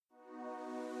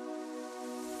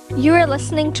You are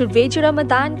listening to Radio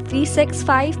Ramadan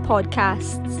 365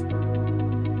 podcasts.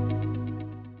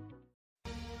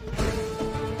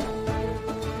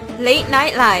 Late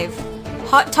Night Live.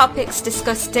 Hot topics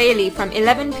discussed daily from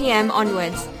 11 p.m.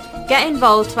 onwards. Get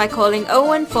involved by calling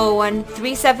 0141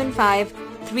 375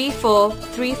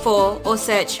 3434 or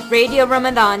search Radio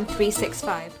Ramadan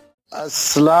 365.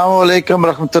 Assalamu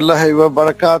alaikum rahmatullahi wa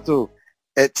barakatuh.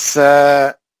 It's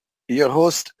your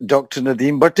host, Dr.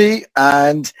 Nadeem Bhatti,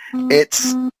 and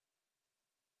it's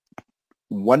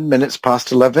 1 minute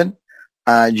past 11.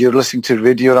 You're listening to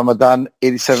Radio Ramadan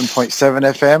 87.7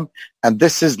 FM, and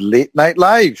this is Late Night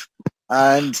Live.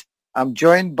 And I'm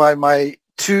joined by my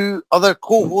two other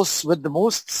co-hosts with the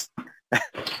mosts,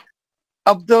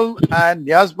 Abdul and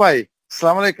Niaz-bhai.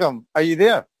 Assalamu alaikum. Are you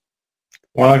there?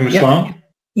 Walaikum assalam.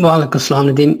 Walaikum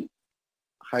assalam, Nadeem.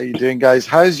 How are you doing, guys?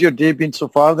 How's your day been so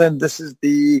far then? This is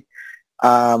the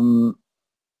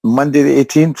Monday the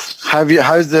 18th.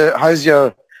 How's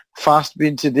your fast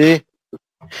been today?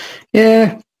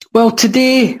 Yeah, well,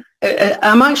 today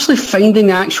I'm actually finding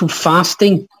the actual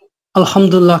fasting,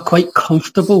 alhamdulillah, quite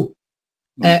comfortable.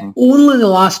 Only the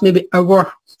last maybe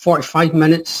hour, 45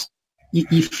 minutes,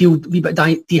 you feel a wee bit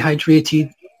dehydrated.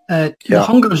 The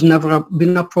hunger's never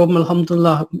been a problem,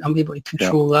 alhamdulillah. I'm able to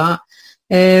control that.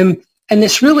 And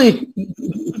it's really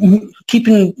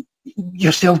keeping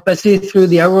yourself busy through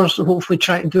the hours, hopefully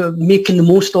trying to do it, making the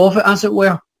most of it, as it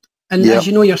were. And as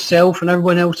you know yourself and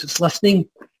everyone else that's listening,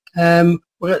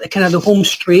 we're at the kind of the home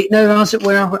straight now, as it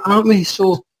were, aren't we?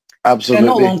 So absolutely,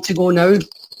 not long to go now.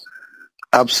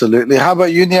 Absolutely. How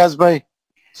about you, Niaz-bhai?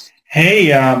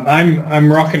 Hey,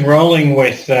 I'm rock and rolling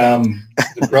with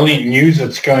the brilliant news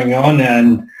that's going on,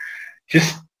 and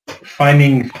just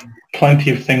finding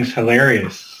plenty of things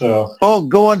hilarious. So,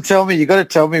 go on, tell me. You got to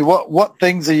tell me what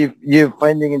things are you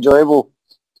finding enjoyable?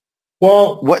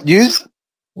 Well, what news?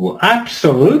 Well,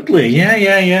 absolutely, yeah.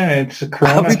 It's a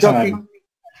Corona time,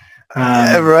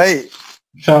 right?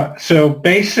 So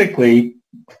basically,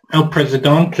 El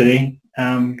Presidente,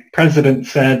 president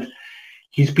said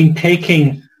he's been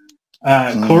taking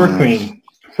chloroquine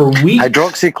for weeks.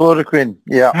 Hydroxychloroquine,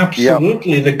 yeah,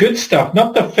 absolutely, the good stuff,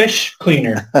 not the fish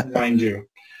cleaner, mind you.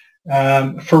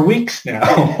 For weeks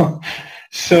now.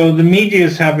 So the media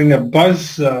is having a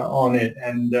buzz on it,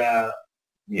 and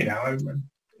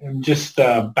I'm just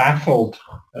baffled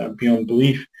beyond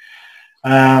belief.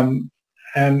 And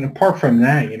apart from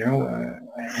that, I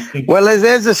think... Well, it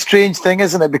is a strange thing,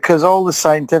 isn't it? Because all the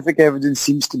scientific evidence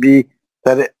seems to be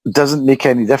that it doesn't make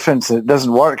any difference, it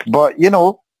doesn't work. But,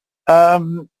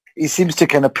 he seems to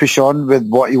kind of push on with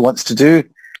what he wants to do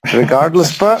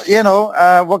regardless. But,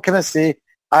 what can I say?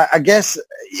 I guess,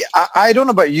 I don't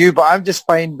know about you, but I just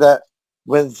find that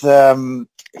with, the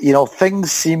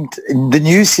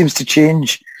news seems to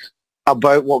change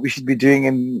about what we should be doing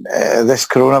in this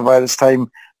coronavirus time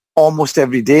almost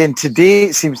every day. And today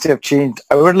it seems to have changed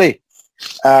hourly.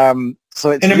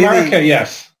 So it's in America,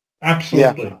 yes,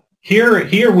 absolutely. Yeah.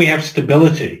 Here we have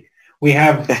stability. We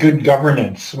have good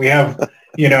governance. We have,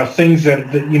 things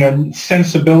that,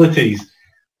 sensibilities.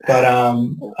 But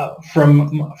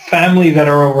from family that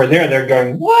are over there, they're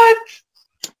going, what?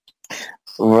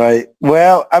 Right.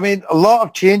 Well, I mean, a lot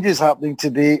of changes happening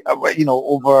today,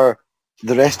 over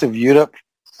the rest of Europe.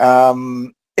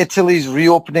 Italy's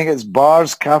reopening its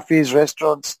bars, cafes,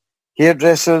 restaurants,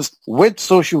 hairdressers with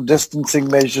social distancing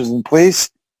measures in place.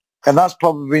 And that's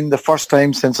probably been the first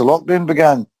time since the lockdown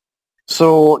began.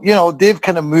 So, they've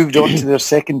kind of moved on to their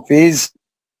second phase.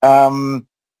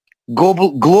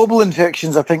 Global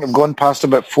infections, I think, have gone past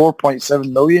about 4.7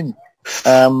 million,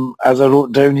 as I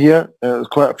wrote down here.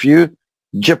 Quite a few.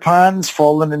 Japan's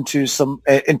fallen into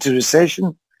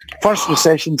recession, first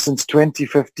recession since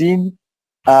 2015.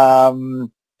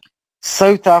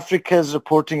 South Africa is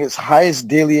reporting its highest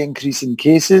daily increase in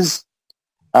cases.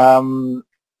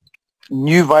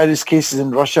 New virus cases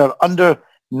in Russia are under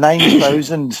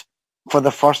 9,000 for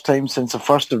the first time since the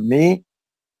 1st of May.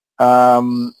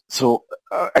 So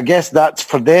I guess that's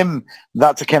for them,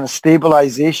 that's a kind of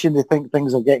stabilization. They think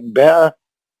things are getting better.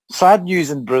 Sad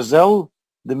news in Brazil.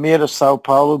 The mayor of Sao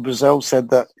Paulo, Brazil, said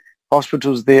that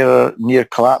hospitals there are near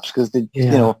collapse because that's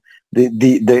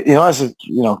a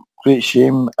great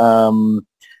shame. So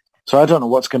I don't know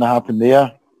what's going to happen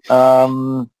there.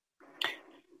 And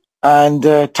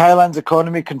Thailand's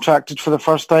economy contracted for the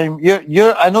first time.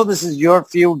 I know this is your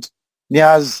field,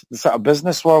 Niaz, the sort of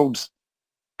business world,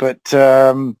 but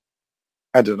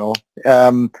I don't know.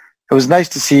 It was nice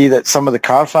to see that some of the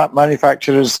car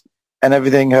manufacturers and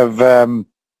everything have,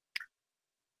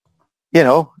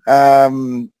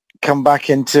 come back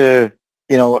into,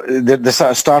 they're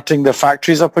sort of starting their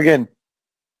factories up again.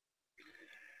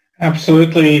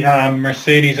 Absolutely.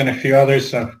 Mercedes and a few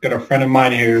others. I've got a friend of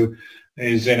mine who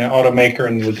is in an automaker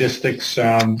and logistics.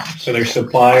 So they're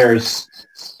suppliers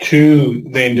to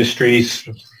the industries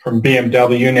from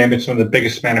BMW, you name it, some of the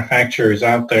biggest manufacturers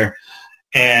out there.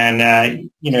 And,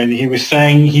 he was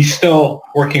saying he's still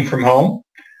working from home.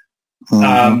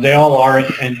 Mm-hmm. They all are,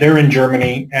 and they're in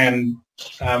Germany, and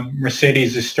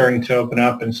Mercedes is starting to open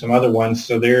up and some other ones.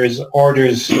 So there's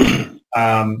orders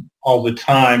all the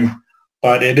time,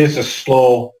 but it is a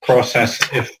slow process.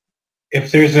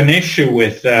 If there's an issue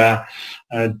with,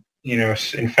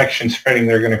 infection spreading,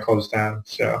 they're going to close down.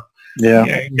 So you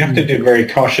have to do it very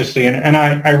cautiously. And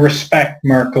I respect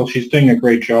Merkel. She's doing a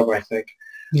great job, I think.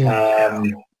 Yeah.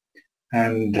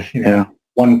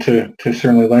 One to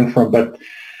certainly learn from. But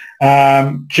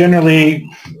generally,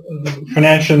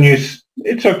 financial news,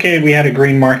 it's okay. We had a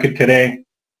green market today.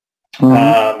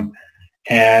 Mm-hmm.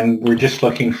 And we're just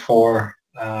looking for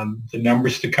the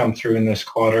numbers to come through in this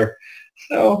quarter.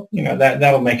 So,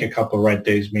 that'll make a couple of right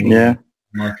days. Meaning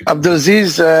market.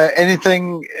 Abdulaziz,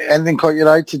 anything caught your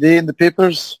eye today in the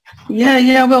papers?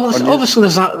 Yeah. Well, obviously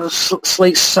there's that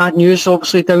slight sad news,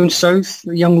 obviously, down south.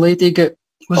 The young lady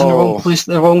was in the wrong place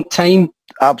at the wrong time.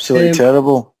 Absolutely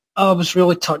terrible. I was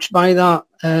really touched by that.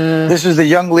 This was the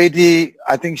young lady,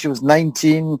 I think she was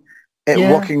 19,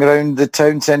 walking around the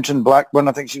town centre in Blackburn.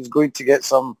 I think she was going to get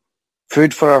some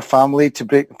food for her family to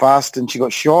break the fast, and she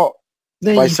got shot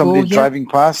by somebody driving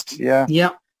past. Hashem,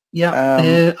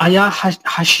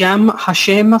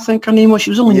 I think her name was. She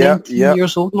was only 19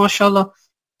 years old, mashallah.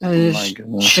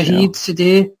 Shaheed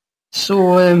today.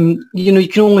 So, you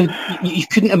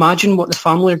couldn't imagine what the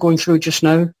family are going through just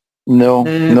now. No.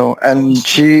 And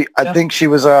I think she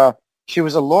was a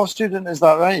law student, is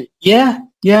that right? Yeah,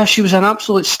 she was an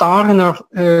absolute star in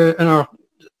her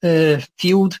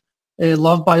field,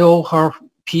 loved by all her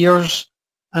peers.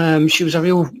 She was a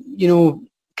real,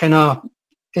 kind of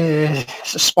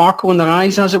sparkle in their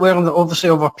eyes, as it were, obviously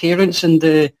of her parents, and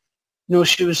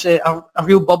she was a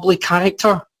real bubbly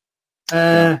character.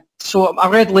 So I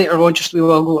read later on just a wee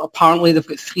while ago, apparently they've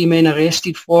got 3 men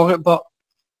arrested for it, but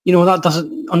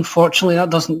unfortunately that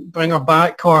doesn't bring her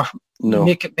back or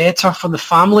make it better for the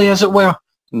family, as it were.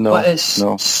 But it's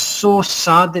so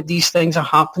sad that these things are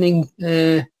happening,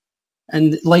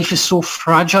 and life is so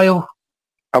fragile.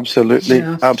 Absolutely.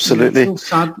 So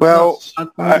sad. Well,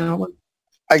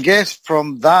 I guess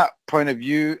from that point of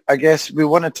view, I guess we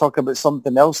want to talk about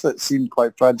something else that seemed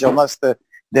quite fragile, and that's the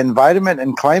environment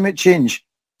and climate change.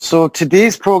 So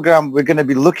today's program, we're going to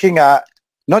be looking at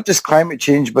not just climate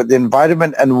change, but the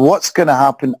environment and what's going to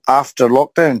happen after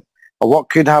lockdown, or what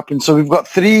could happen. So we've got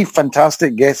 3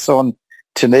 fantastic guests on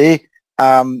today.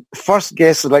 First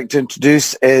guest I'd like to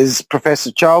introduce is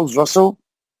Professor Charles Russell,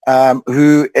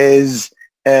 who is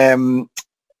a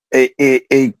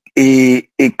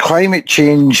climate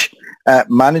change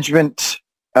management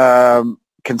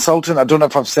consultant. I don't know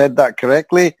if I've said that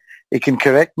correctly. He can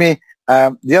correct me.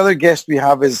 The other guest we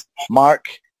have is Mark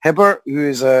Hibbert, who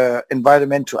is an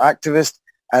environmental activist,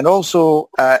 and also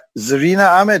Zarina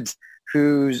Ahmed,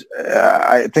 who's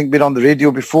I think been on the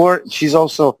radio before. She's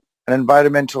also an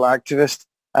environmental activist.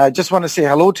 I just want to say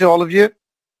hello to all of you.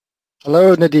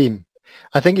 Hello, Nadeem.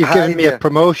 I think you've given me a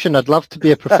promotion. I'd love to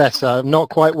be a professor. I'm not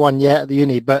quite one yet at the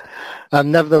uni, but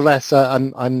nevertheless,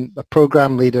 I'm a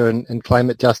program leader in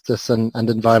climate justice and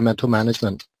environmental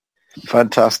management.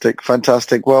 Fantastic.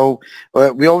 Well,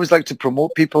 we always like to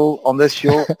promote people on this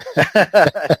show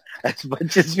as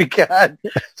much as we can.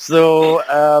 So,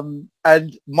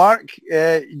 and Mark,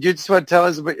 you just want to tell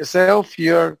us about yourself?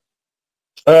 You're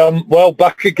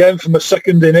back again from a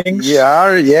second innings.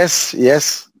 Yeah, yes.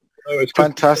 Oh, it's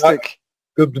fantastic.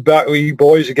 Good to be back with you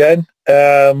boys again.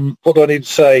 What do I need to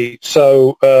say?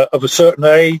 So, of a certain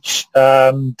age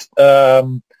and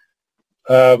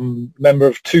member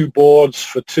of 2 boards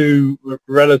for 2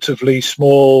 relatively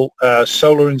small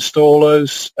solar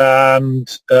installers, and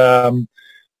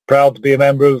proud to be a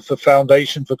member of the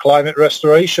Foundation for Climate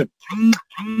Restoration.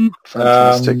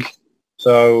 Fantastic.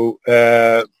 So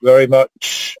very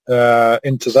much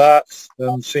into that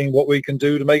and seeing what we can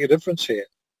do to make a difference here.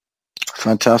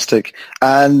 Fantastic.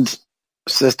 And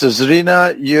Sister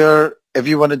Zarina, if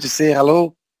you wanted to say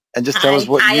hello and just tell us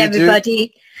what you do.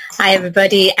 Hi,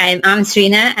 everybody. I'm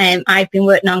Serena. I've been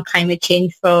working on climate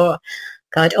change for,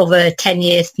 over 10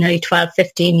 years, nearly 12,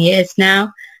 15 years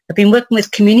now. I've been working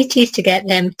with communities to get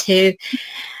them to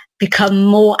become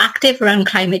more active around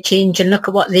climate change and look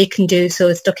at what they can do. So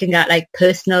it's looking at like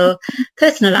personal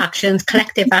actions,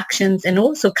 collective actions, and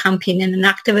also campaigning and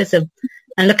activism,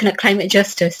 and looking at climate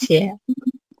justice here.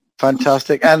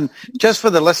 Fantastic. And just for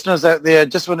the listeners out there, I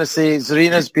just want to say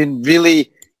Zarina's been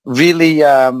really really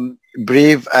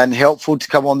brave and helpful to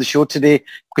come on the show today,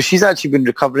 because she's actually been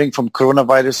recovering from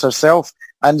coronavirus herself.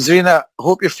 And Zarina, I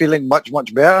hope you're feeling much,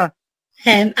 much better.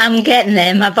 I'm getting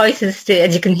there. My voice is still,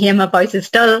 as you can hear, my voice is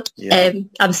still,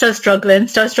 I'm still struggling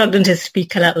to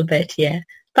speak a little bit, yeah.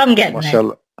 But I'm getting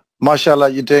there. Mashallah,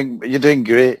 you're doing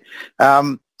great.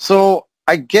 So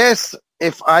I guess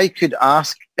if I could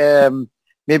ask,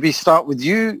 maybe start with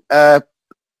you,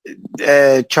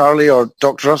 Charlie or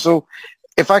Dr. Russell,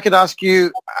 if I could ask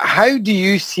you, how do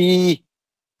you see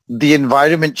the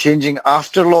environment changing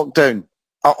after lockdown?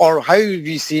 Or how have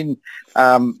you seen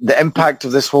the impact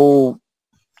of this whole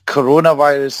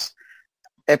coronavirus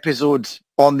episode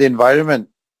on the environment?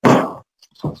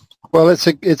 Well,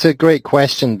 it's a great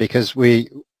question, because we've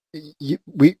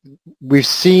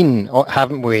seen,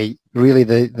 haven't we, really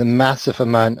the massive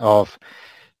amount of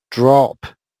drop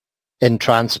in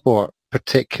transport,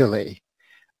 particularly,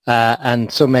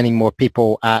 and so many more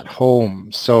people at home.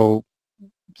 So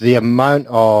the amount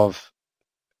of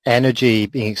energy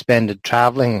being expended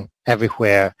traveling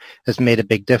everywhere has made a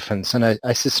big difference. And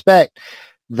I suspect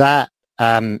that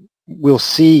we'll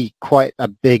see quite a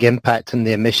big impact in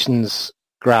the emissions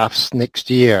graphs next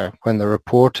year when they're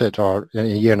reported, or in a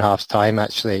year and a half's time,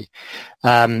 actually.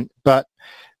 So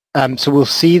we'll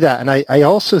see that. And I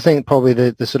also think probably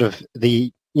the sort of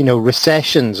the,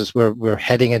 recessions, as we're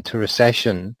heading into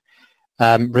recession,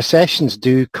 recessions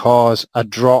do cause a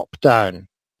drop down,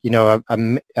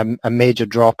 a major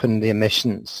drop in the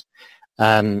emissions,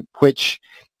 which,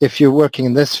 if you're working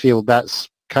in this field, that's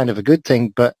kind of a good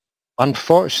thing. But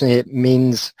unfortunately, it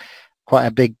means quite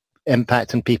a big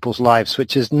impact on people's lives,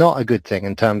 which is not a good thing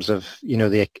in terms of,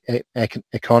 the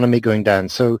economy going down.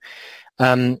 So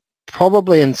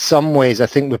probably in some ways, I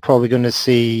think we're probably going to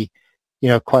see,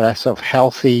 quite a sort of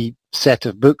healthy set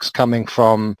of books coming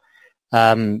from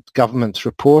governments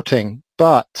reporting.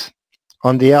 But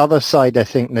on the other side, I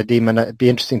think, Nadeem, and it'd be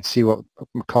interesting to see what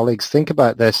my colleagues think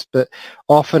about this, but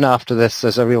often after this,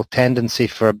 there's a real tendency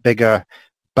for a bigger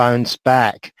bounce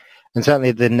back. And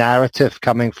certainly the narrative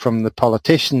coming from the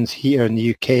politicians here in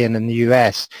the UK and in the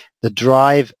US, the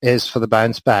drive is for the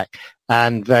bounce back,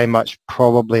 and very much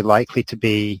probably likely to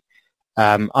be,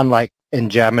 unlike in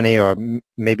Germany or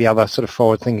maybe other sort of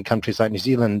forward-thinking countries like New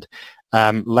Zealand,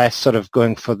 less sort of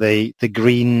going for the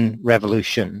green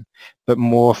revolution, but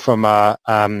more from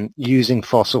using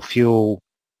fossil fuel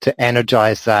to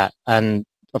energize that. And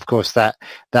of course, that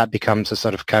becomes a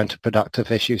sort of counterproductive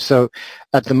issue. So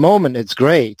at the moment, it's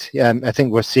great. I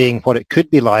think we're seeing what it could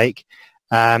be like.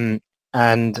 But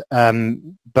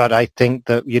I think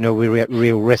that, we're at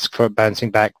real risk for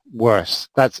bouncing back worse.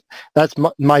 That's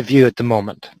my view at the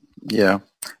moment. Yeah.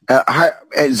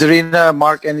 Zarina,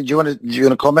 Mark, do you want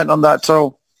to comment on that at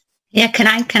all? Yeah, can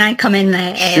I come in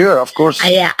there? Sure, of course.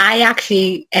 I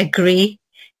actually agree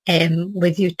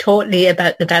with you totally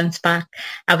about the bounce back.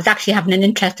 I was actually having an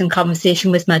interesting conversation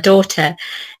with my daughter,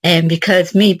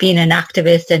 because me being an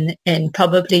activist and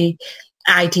probably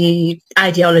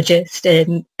ideologist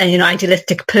and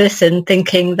idealistic person,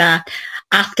 thinking that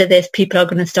after this people are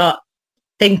going to start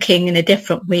thinking in a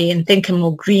different way and thinking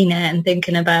more greener and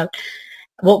thinking about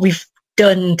what we've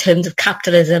done in terms of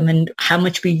capitalism and how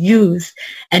much we use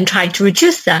and trying to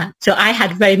reduce that. So I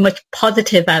had very much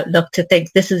positive outlook to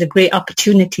think this is a great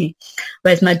opportunity.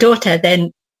 Whereas my daughter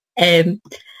then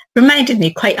reminded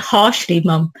me quite harshly,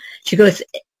 Mum, she goes,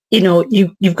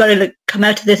 you've got to come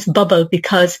out of this bubble,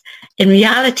 because in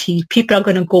reality, people are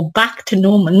going to go back to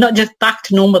normal, not just back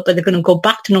to normal, but they're going to go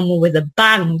back to normal with a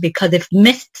bang, because they've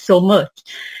missed so much.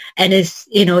 And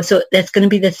so there's going to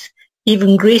be this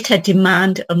even greater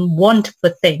demand and want for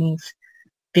things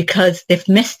because they've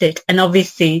missed it. And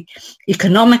obviously,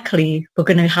 economically, we're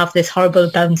going to have this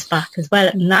horrible bounce back as well.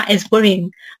 And that is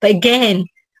worrying. But again,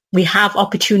 we have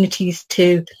opportunities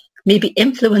to maybe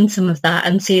influence some of that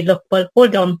and say, look, well,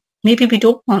 hold on, maybe we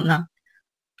don't want that.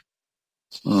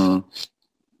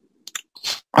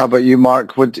 How about you,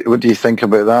 Mark? What do you think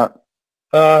about that?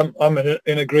 I'm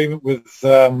in agreement with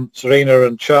Zarina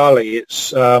and Charlie. It's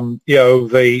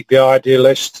the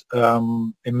idealist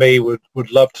in me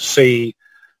would love to see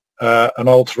an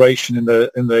alteration in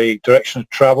the direction of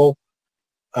travel,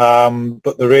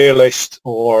 but the realist,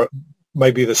 or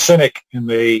maybe the cynic in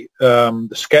me, the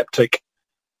skeptic,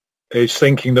 is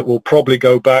thinking that we'll probably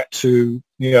go back to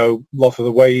a lot of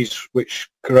the ways which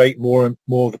create more and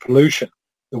more of the pollution.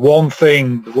 The one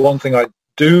thing I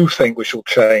do think we shall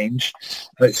change,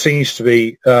 and it seems to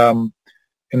be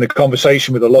in the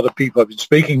conversation with a lot of people I've been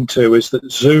speaking to, is that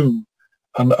Zoom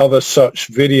and other such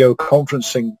video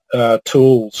conferencing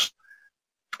tools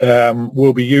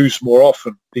will be used more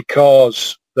often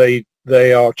because they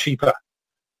are cheaper.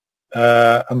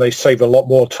 and they save a lot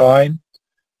more time.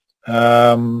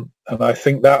 And I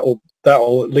think that'll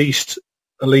at least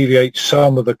alleviate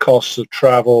some of the costs of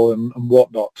travel and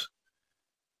whatnot.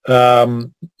 But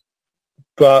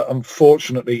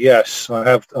unfortunately, yes, I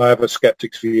have a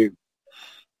skeptic's view.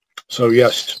 So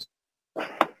yes.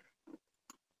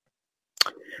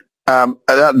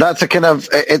 That's a kind of,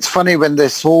 it's funny when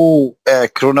this whole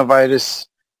coronavirus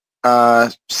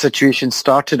situation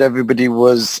started, everybody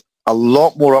was a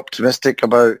lot more optimistic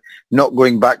about not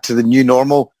going back to the new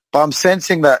normal. But I'm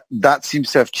sensing that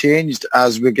seems to have changed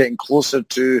as we're getting closer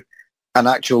to an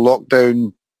actual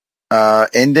lockdown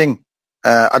ending.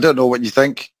 I don't know what you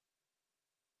think.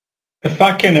 If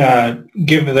I can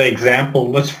give the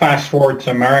example, let's fast forward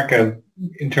to America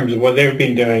in terms of what they've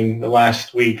been doing the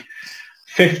last week.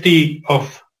 50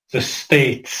 of the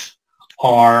states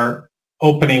are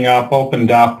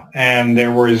opened up, and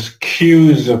there was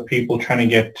queues of people trying to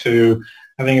get to,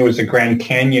 I think it was the Grand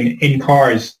Canyon, in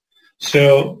cars.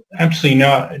 So absolutely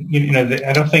not,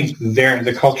 I don't think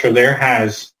the culture there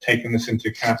has taken this into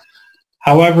account.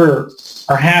 However,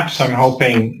 perhaps I'm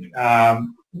hoping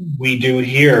we do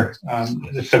here.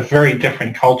 It's a very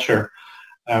different culture,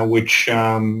 which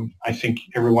I think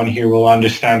everyone here will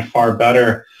understand far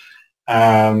better.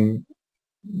 And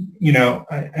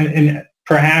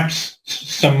perhaps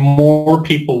some more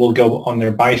people will go on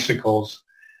their bicycles.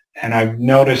 And I've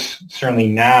noticed certainly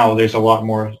now there's a lot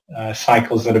more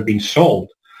cycles that have been sold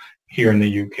here in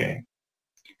the UK.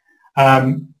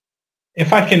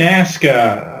 If I can ask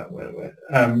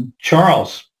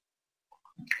Charles,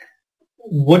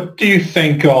 what do you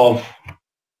think of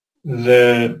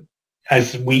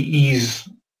as we ease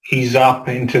up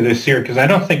into this year? Because I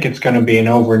don't think it's going to be an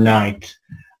overnight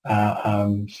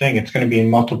thing. It's going to be in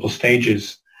multiple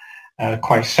stages,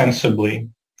 quite sensibly.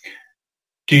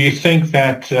 Do you think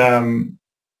that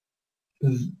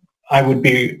I would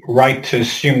be right to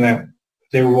assume that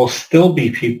there will still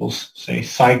be people, say,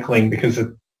 cycling because it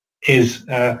is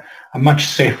a much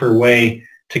safer way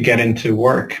to get into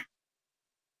work?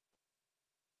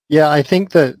 Yeah, I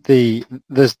think that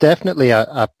there's definitely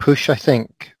a push, I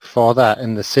think, for that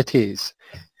in the cities,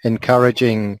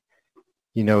 encouraging,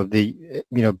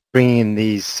 bringing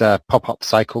these pop-up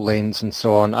cycle lanes and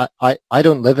so on. I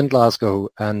don't live in Glasgow,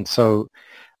 and so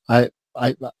I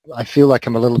feel like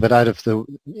I'm a little bit out of the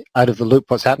loop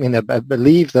what's happening there. But I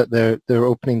believe that they're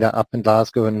opening that up in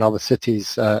Glasgow and other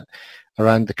cities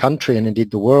around the country and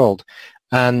indeed the world.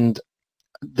 And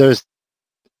there's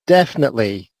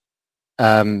definitely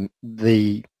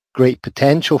the great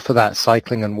potential for that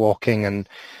cycling and walking, and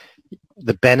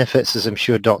the benefits, as I'm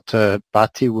sure Dr.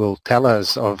 Bhatti will tell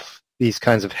us, of these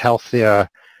kinds of healthier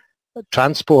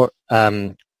transport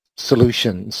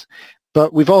solutions.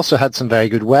 But we've also had some very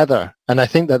good weather, and I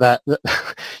think that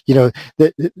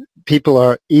people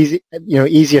are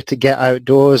easier to get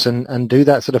outdoors and do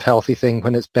that sort of healthy thing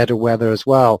when it's better weather as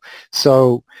well.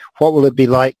 So what will it be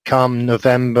like come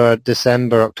November,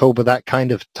 December, October, that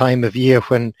kind of time of year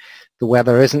when the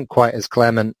weather isn't quite as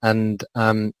clement and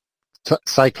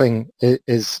cycling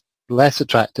is less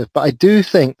attractive? But I do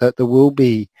think that there will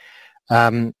be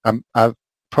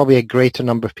probably a greater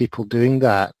number of people doing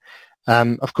that.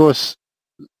 Of course,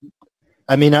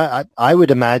 I mean, I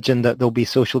would imagine that there'll be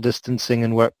social distancing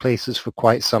in workplaces for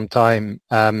quite some time,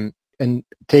 and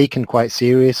taken quite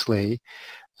seriously,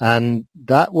 and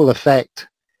that will affect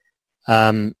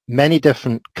many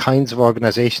different kinds of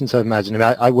organizations, I imagine.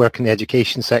 I work in the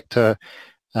education sector.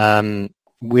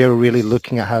 We're really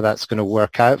looking at how that's going to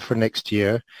work out for next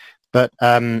year, but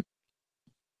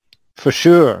for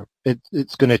sure,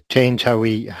 it's going to change how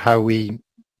we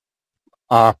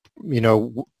are,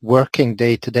 working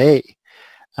day to day.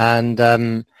 And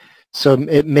so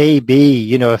it may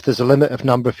be, if there's a limit of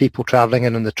number of people traveling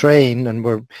in on the train, and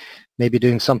we're maybe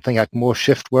doing something like more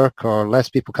shift work or less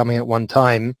people coming at one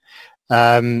time,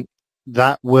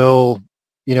 that will,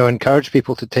 encourage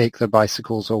people to take their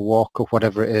bicycles or walk or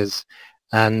whatever it is,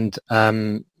 and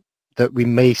that we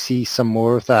may see some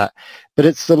more of that. But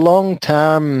it's the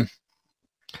long-term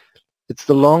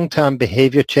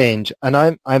behavior change,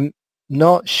 and I'm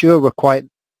not sure we're quite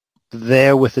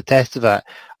there with the test of that.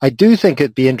 I do think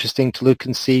it'd be interesting to look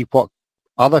and see what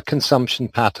other consumption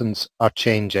patterns are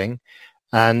changing,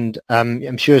 and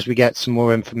I'm sure as we get some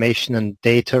more information and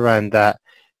data around that,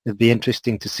 it'd be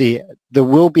interesting to see. There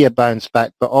will be a bounce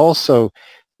back, but also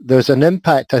there's an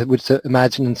impact, I would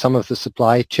imagine, in some of the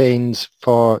supply chains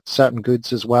for certain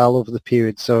goods as well over the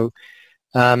period. So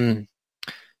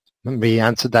we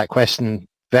answered that question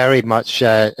very much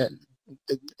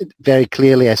very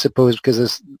clearly, I suppose, because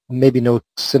there's maybe no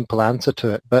simple answer to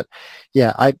it. But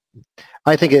yeah,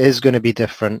 I think it is going to be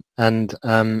different, and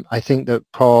I think that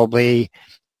probably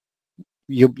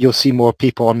you'll see more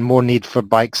people on more need for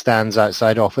bike stands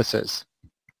outside offices.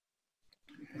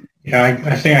 Yeah,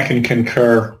 I think I can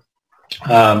concur,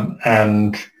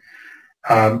 and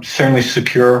certainly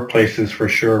secure places for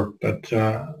sure. But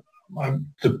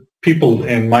the people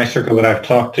in my circle that I've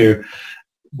talked to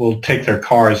will take their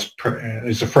cars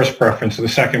as the first preference. So the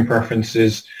second preference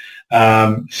is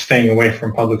staying away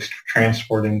from public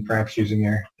transport and perhaps using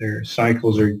their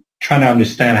cycles, or trying to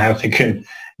understand how they can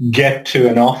get to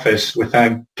an office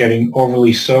without getting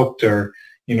overly soaked, or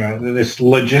this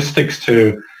logistics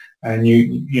to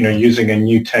using a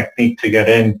new technique to get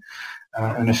in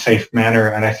a safe manner.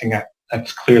 And I think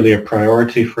that's clearly a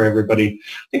priority for everybody.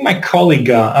 I think my colleague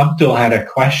Abdul had a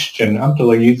question.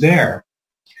 Abdul, are you there?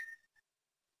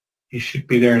 You should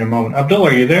be there in a moment. Abdul,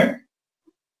 are you there?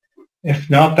 If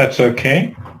not, that's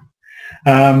okay.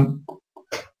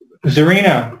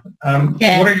 Zarina, I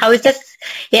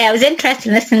was interested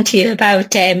in listening to you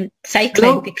about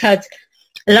cycling, because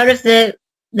a lot of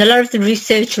the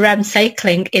research around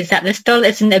cycling is that there still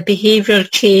isn't a behavioural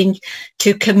change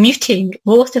to commuting.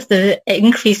 Most of the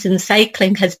increase in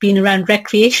cycling has been around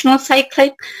recreational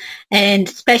cycling, and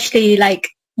especially like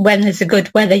when there's a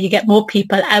good weather, you get more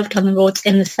people out on the roads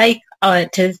in the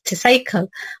to cycle,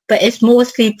 but it's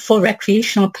mostly for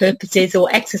recreational purposes or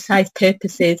exercise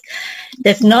purposes.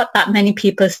 There's not that many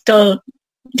people still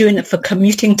doing it for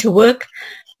commuting to work.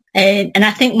 And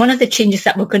I think one of the changes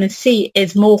that we're going to see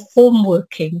is more home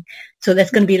working. So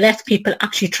there's going to be less people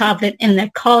actually travelling in their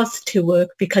cars to work,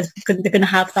 because they're going to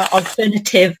have that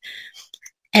alternative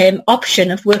option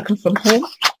of working from home.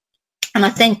 And I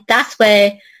think that's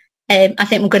where I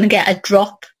think we're going to get a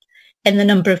drop in the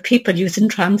number of people using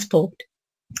transport,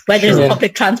 whether it's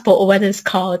public transport or whether it's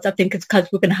cars. I think it's because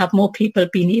we're going to have more people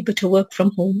being able to work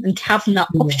from home and having that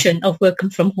option of working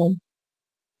from home.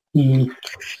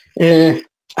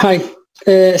 Hi,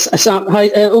 Sam.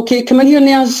 Hi. Okay, come in here,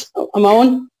 Niaz. Am I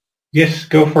on? Yes,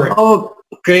 go for it. Oh,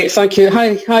 great. Thank you.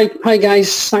 Hi,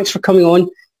 guys. Thanks for coming on.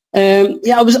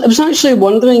 I was actually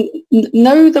wondering,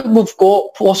 now that we've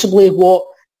got possibly what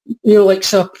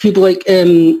so people like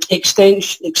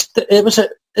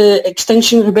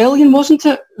Extinction Rebellion, wasn't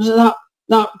it? Was it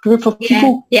that group of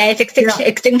people? Yeah, it's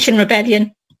Extinction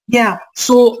Rebellion. Yeah.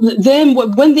 So then,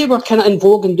 when they were kind of in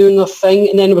vogue and doing their thing,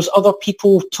 and then there was other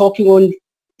people talking on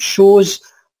shows,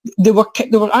 they were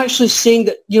actually saying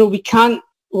that we can't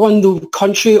run the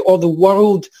country or the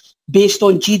world based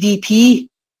on GDP.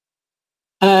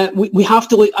 We have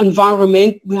to look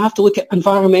environment. We have to look at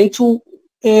environmental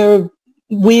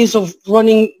ways of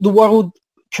running the world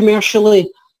commercially.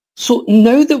 So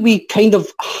now that we kind of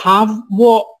have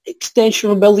what Extinction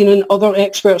Rebellion and other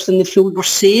experts in the field were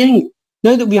saying,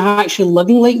 now that we are actually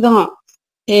living like that,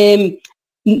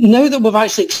 now that we've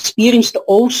actually experienced it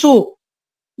also,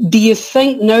 do you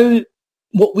think now,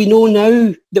 what we know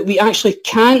now, that we actually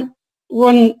can't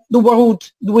run the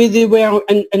world the way they were,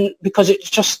 and because it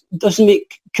just doesn't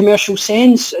make commercial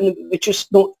sense, and it's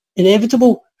just not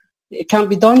inevitable, it can't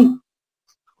be done?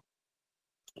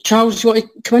 Charles, you want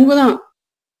to come in with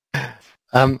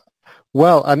that?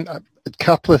 Well, a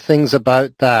couple of things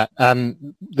about that.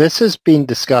 This has been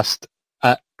discussed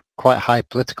at quite high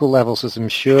political levels, as I'm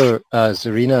sure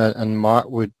Zarina and Mark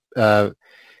would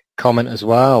comment as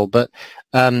well. But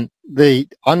the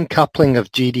uncoupling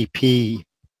of GDP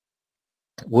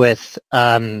with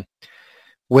the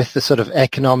sort of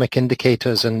economic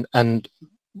indicators, and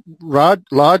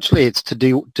largely it's to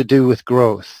do with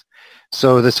growth.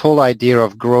 So this whole idea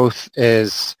of growth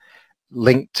is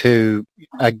linked to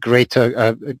a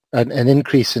greater an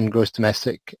increase in gross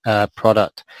domestic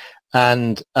product,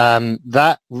 and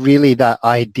that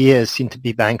idea seems to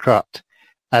be bankrupt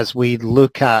as we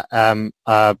look at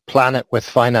a planet with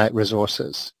finite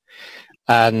resources.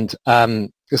 And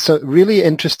so really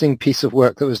interesting piece of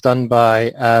work that was done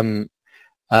by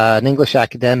an English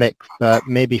academic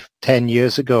maybe 10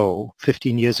 years ago,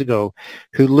 15 years ago,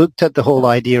 who looked at the whole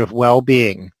idea of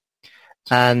well-being.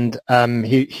 And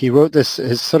he wrote this,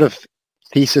 his sort of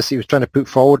thesis he was trying to put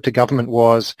forward to government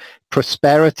was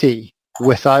prosperity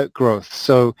without growth.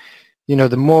 So,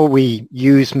 the more we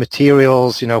use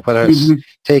materials, whether it's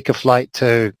take a flight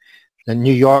to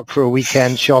New York for a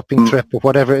weekend shopping trip or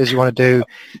whatever it is you want to do.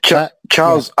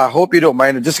 Charles, I hope you don't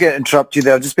mind. I'm just going to interrupt you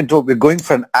there. I've just been told we're going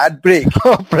for an ad break.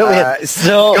 Oh, brilliant.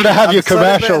 So going to have your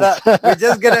commercials.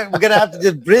 We're going to have to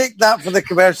just break that for the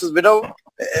commercials. I know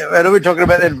we're talking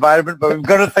about the environment, but we've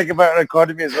got to think about our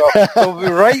economy as well. So we'll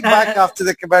be right back after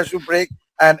the commercial break.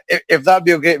 And if that'd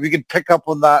be okay, if we could pick up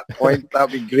on that point,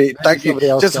 that'd be great. Thank you.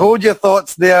 Just can. hold your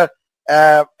thoughts there.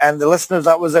 And the listeners,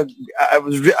 I was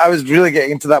really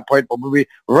getting into that point, but we'll be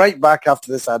right back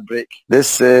after this ad break.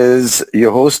 This is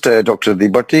your host, Dr.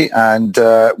 Liberty, and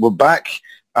we're back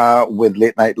with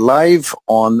Late Night Live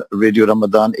on Radio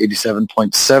Ramadan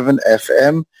 87.7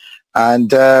 FM.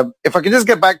 And if I can just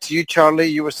get back to you, Charlie,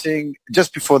 you were saying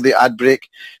just before the ad break,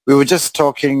 we were just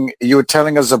talking, you were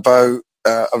telling us about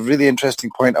a really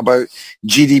interesting point about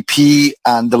GDP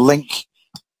and the link,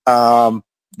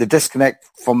 the disconnect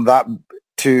from that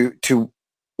to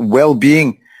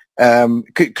well-being.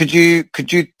 Could you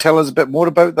tell us a bit more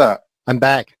about that? I'm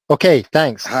back. Okay,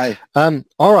 thanks. Hi.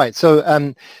 All right.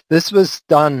 So this was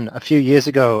done a few years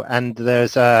ago, and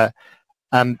there's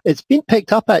it's been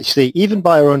picked up actually, even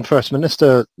by our own First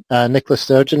Minister, Nicola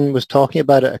Sturgeon was talking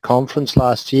about it at a conference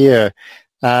last year.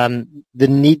 The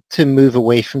need to move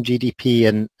away from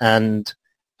GDP and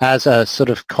as a sort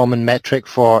of common metric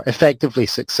for effectively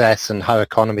success and how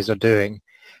economies are doing,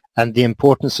 and the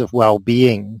importance of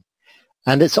well-being.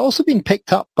 And it's also been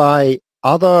picked up by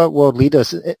other world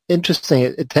leaders. Interesting,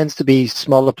 it tends to be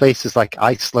smaller places like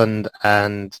Iceland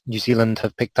and New Zealand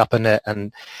have picked up on it,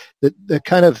 and the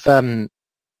kind of,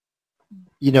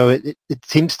 it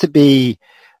seems to be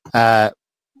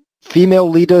female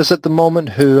leaders at the moment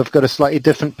who have got a slightly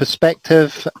different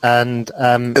perspective, and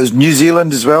it was New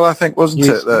Zealand as well, I think, wasn't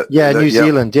it? New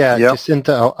Zealand,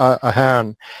 Jacinta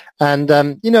Ardern. And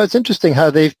it's interesting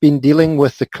how they've been dealing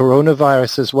with the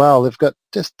coronavirus as well. They've got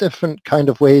just different kind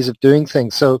of ways of doing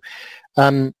things. So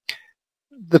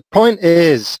the point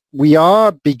is, we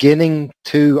are beginning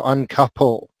to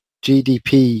uncouple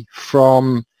GDP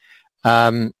from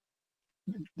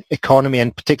economy,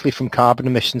 and particularly from carbon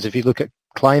emissions. If you look at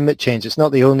climate change, it's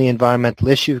not the only environmental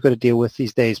issue we've got to deal with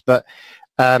these days, but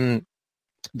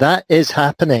that is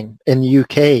happening in the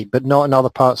UK, but not in other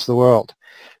parts of the world.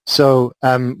 So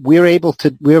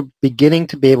we're beginning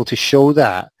to be able to show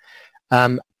that.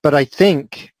 But I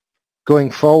think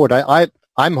going forward, I'm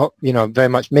very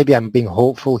much, maybe I'm being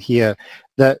hopeful here,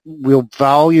 that we'll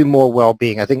value more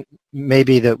well-being. I think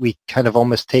maybe that we kind of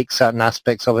almost take certain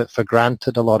aspects of it for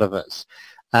granted, a lot of us,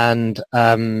 and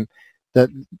that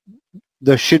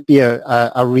there should be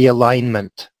a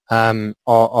realignment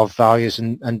of values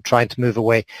and trying to move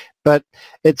away. But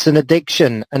it's an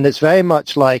addiction, and it's very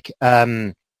much like,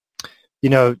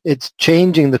 it's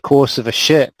changing the course of a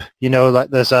ship. Like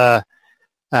there's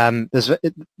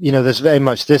very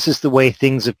much, this is the way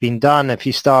things have been done. If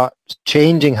you start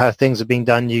changing how things are being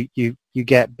done, you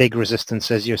get big resistance,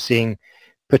 as you're seeing,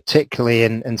 particularly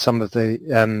in some of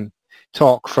the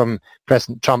talk from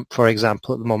President Trump, for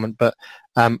example, at the moment. But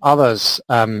others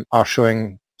are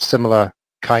showing similar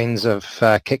kinds of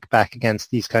kickback against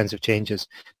these kinds of changes.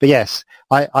 But yes,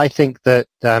 I think that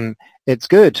it's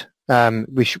good.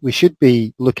 We should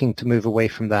be looking to move away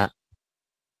from that.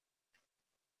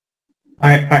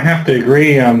 I have to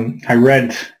agree. I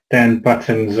read Dan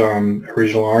Button's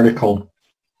original article.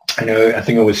 I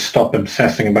think it was Stop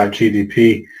Obsessing About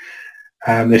GDP.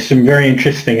 There's some very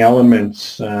interesting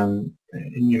elements.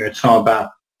 It's not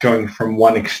about going from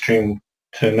one extreme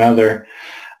to another.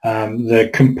 The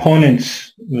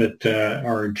components that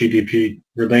are GDP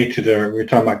related we're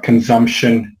talking about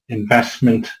consumption,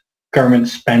 investment, government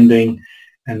spending,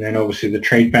 and then obviously the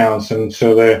trade balance. And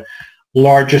so the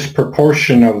largest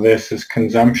proportion of this is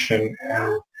consumption.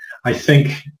 I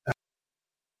think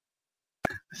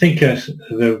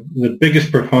the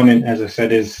biggest proponent, as I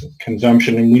said, is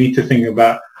consumption, and we need to think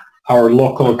about our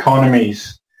local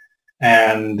economies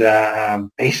and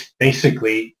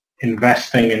basically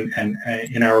investing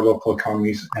in our local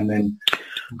economies and then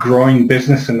growing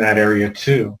business in that area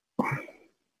too.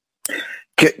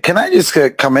 Can I just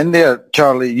come in there,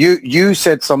 Charlie? You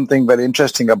said something very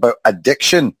interesting about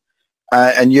addiction.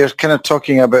 And you're kind of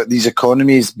talking about these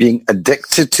economies being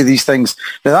addicted to these things.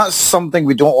 Now, that's something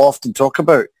we don't often talk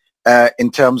about in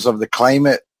terms of the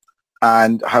climate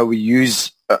and how we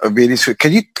use various.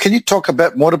 Can you talk a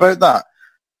bit more about that?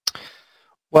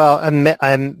 Well,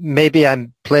 maybe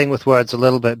I'm playing with words a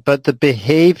little bit, but the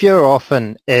behavior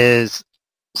often is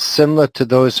similar to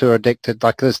those who are addicted.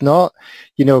 Like there's not,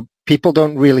 people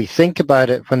don't really think about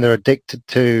it when they're addicted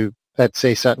to, let's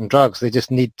say, certain drugs. They just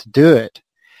need to do it.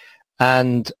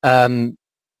 And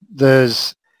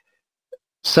there's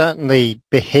certainly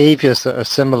behaviors that are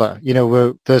similar.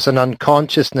 There's an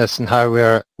unconsciousness in how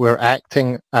we're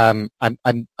acting. I'm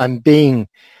being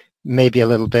maybe a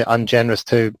little bit ungenerous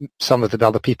to some of the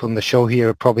other people in the show here,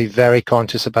 are probably very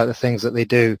conscious about the things that they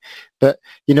do. But,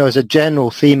 as a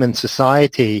general theme in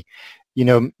society,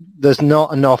 there's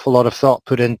not an awful lot of thought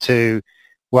put into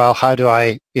well, how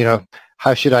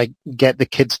should I get the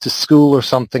kids to school or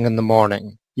something in the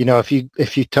morning? You know, if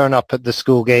you turn up at the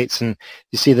school gates and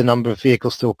you see the number of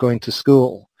vehicles still going to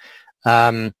school,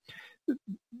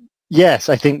 yes,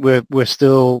 I think we're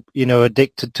still, you know,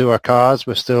 addicted to our cars.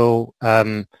 We're still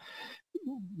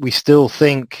we still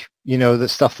think, you know, the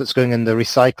stuff that's going in the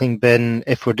recycling bin,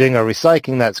 if we're doing our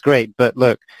recycling, that's great. But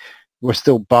look, we're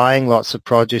still buying lots of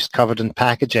produce covered in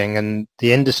packaging, and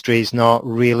the industry's not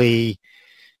really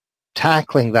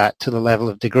tackling that to the level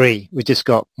of degree. We just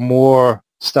got more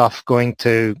stuff going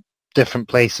to different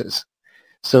places.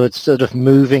 So it's sort of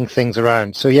moving things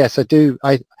around. So yes, I do.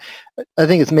 I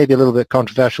think it's maybe a little bit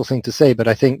controversial thing to say, but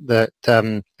I think that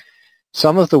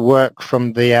some of the work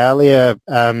from the earlier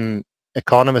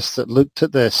economists that looked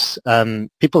at this,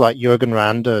 people like Jürgen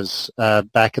Randers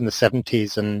back in the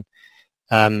 70s, and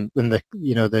in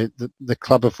the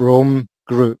Club of Rome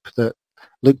group that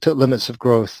looked at limits of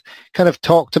growth, kind of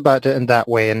talked about it in that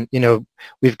way. And, you know,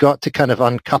 we've got to kind of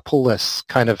uncouple this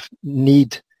kind of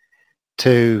need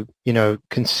to, you know,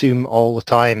 consume all the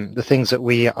time the things that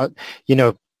we, you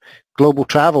know, global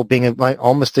travel being like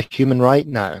almost a human right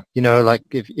now. You know, like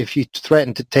if you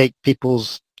threaten to take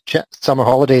people's summer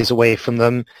holidays away from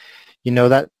them, you know,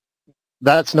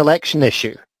 that's an election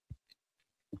issue.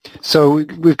 So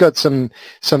we've got some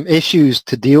issues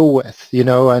to deal with, you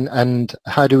know, and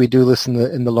how do we do this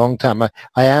in the long term?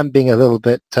 I am being a little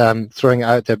bit throwing it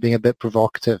out there, being a bit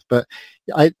provocative, but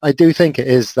I do think it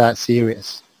is that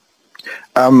serious.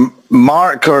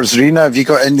 Mark or Zarina, have you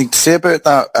got anything to say about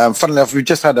that? Funnily enough, we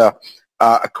just had a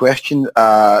question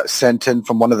sent in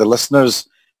from one of the listeners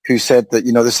who said that,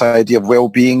 you know, this idea of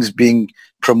well-being is being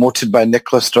promoted by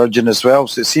Nicola Sturgeon as well.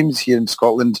 So it seems here in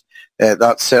Scotland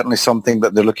that's certainly something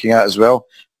that they're looking at as well.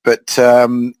 But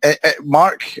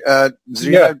Mark,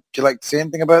 Zarina, would you like to say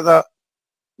anything about that?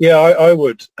 Yeah, I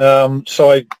would.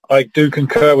 So I do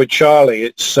concur with Charlie.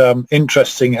 It's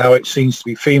interesting how it seems to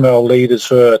be female leaders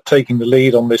who are taking the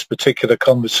lead on this particular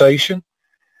conversation.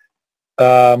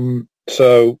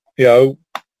 So, you know,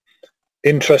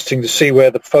 interesting to see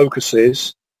where the focus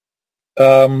is.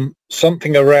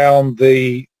 Something around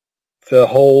the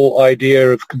whole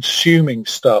idea of consuming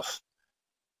stuff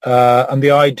and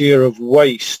the idea of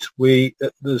waste.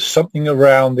 There's something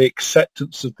around the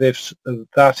acceptance of this,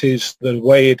 that is the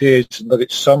way it is, and that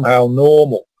it's somehow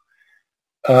normal.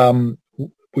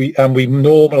 We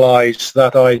normalize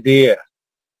that idea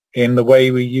in the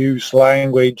way we use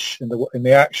language, in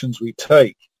the actions we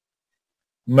take.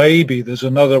 Maybe there's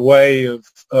another way of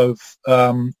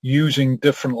using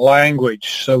different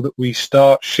language so that we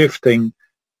start shifting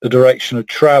the direction of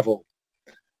travel.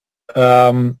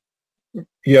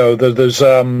 You know, there's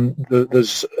and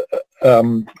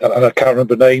I can't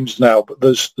remember names now, but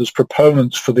there's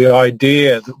proponents for the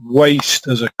idea that waste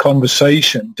as a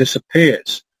conversation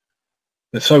disappears.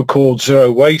 The so-called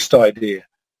zero waste idea,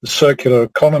 the circular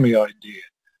economy idea,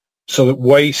 so that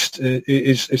waste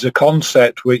is a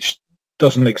concept which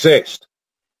doesn't exist.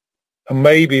 And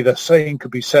maybe the same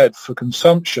could be said for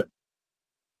consumption,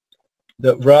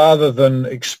 that rather than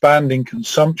expanding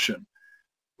consumption,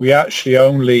 we actually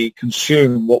only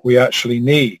consume what we actually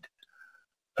need.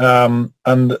 And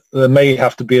there may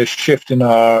have to be a shift in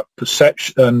our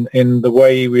perception, in the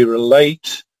way we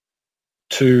relate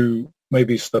to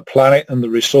maybe the planet and the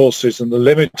resources and the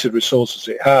limited resources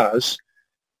it has,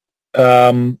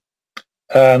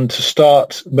 and to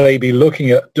start maybe looking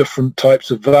at different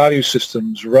types of value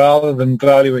systems rather than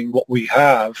valuing what we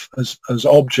have as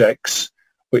objects,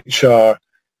 which are,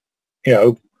 you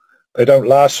know, they don't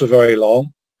last for very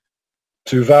long,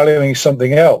 to valuing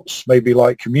something else, maybe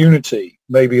like community,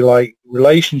 maybe like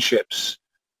relationships,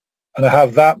 and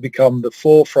have that become the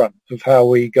forefront of how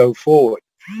we go forward.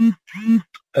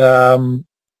 There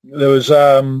was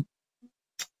a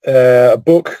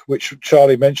book which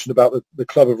Charlie mentioned about the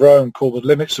Club of Rome called The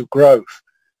Limits of Growth.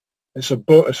 It's a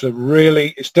book,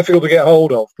 it's difficult to get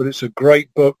hold of, but it's a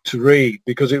great book to read,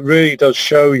 because it really does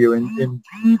show you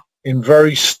in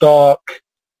very stark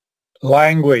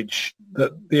language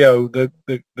that, you know, the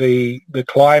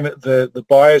climate, the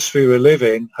biosphere we live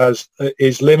in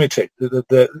is limited.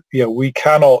 You know, we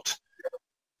cannot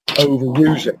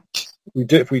overuse it.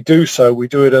 If we do so, we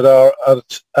do it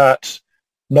at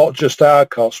not just our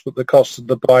cost, but the cost of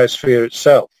the biosphere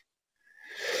itself.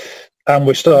 And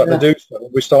we're starting to do so.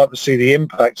 We're starting to see the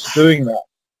impacts of doing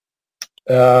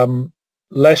that.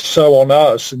 Less so on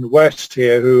us in the West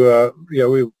here, who are, you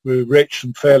know, we're rich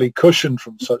and fairly cushioned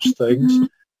from such things,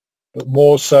 but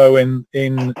more so in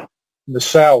the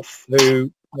South,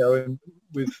 who, you know,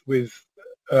 with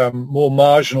more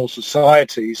marginal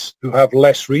societies who have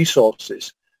less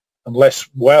resources. and less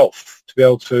wealth to be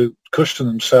able to cushion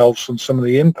themselves on some of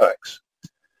the impacts.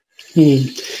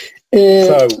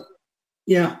 So,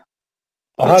 yeah,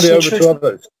 I'll hand it over to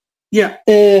others. Yeah,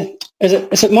 is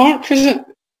it Mark? Is it?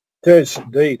 It is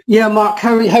indeed. Yeah, Mark,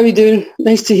 how are you doing?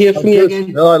 Nice to hear from you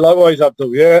again. No, likewise,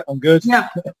 Abdul. Yeah, I'm good. Yeah,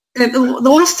 the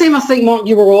last time I think, Mark,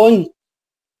 you were on,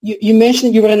 you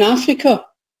mentioned you were in Africa.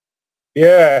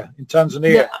 Yeah, in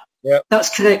Tanzania. Yeah,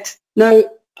 that's correct. Now,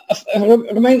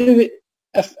 remind me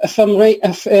if I'm right,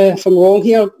 if I'm wrong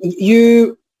here.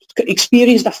 You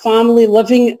experienced a family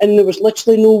living and there was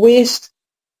literally no waste.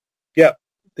 Yeah,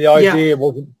 the idea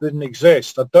didn't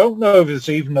exist. I don't know if there's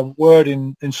even a word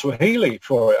in Swahili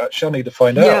for it. Actually, I need to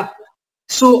find out.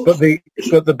 So, but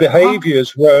the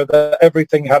behaviours were that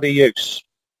everything had a use.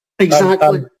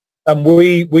 Exactly. And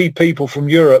we people from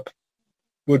Europe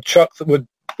would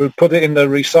put it in the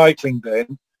recycling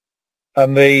bin,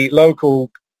 and the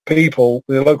local people,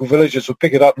 the local villagers would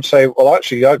pick it up and say, "Well,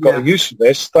 actually, I've got a use for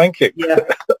this. Thank you." Yeah.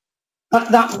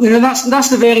 That's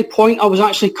the very point I was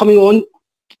actually coming on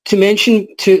to mention,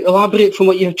 to elaborate from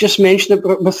what you've just mentioned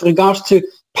with regards to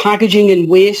packaging and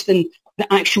waste and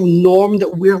the actual norm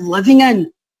that we're living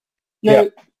in. Now,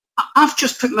 I've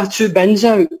just put my two bins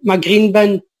out, my green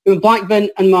bin, my black bin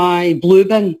and my blue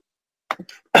bin.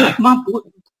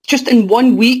 Just in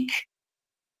 1 week,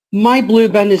 my blue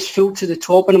bin is full to the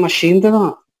top and I'm ashamed of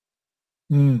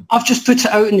that. I've just put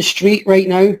it out in the street right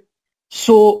now.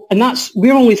 So, and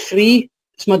we're only three.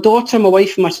 It's my daughter, my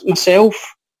wife and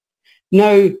myself.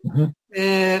 Now,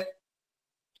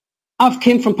 I've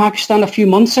came from Pakistan a few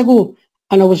months ago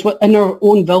and I was in our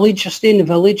own village. I stay in the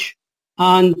village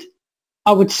and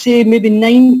I would say maybe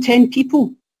 9-10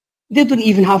 people. They don't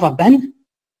even have a bin.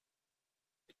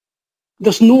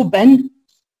 There's no bin.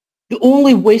 The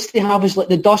only waste they have is like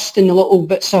the dust and the little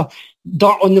bits of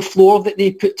dirt on the floor that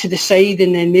they put to the side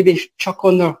and then maybe chuck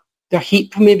on their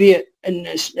heap maybe, and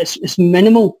it's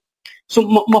minimal. So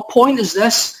my point is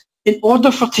this: in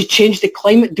order for to change the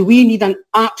climate, do we need an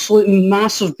absolute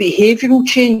massive behavioural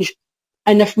change?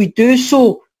 And if we do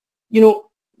so,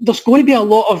 there's going to be a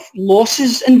lot of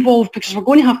losses involved because we're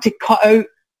going to have to cut out,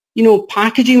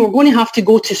 packaging. We're going to have to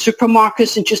go to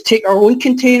supermarkets and just take our own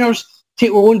containers,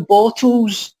 take our own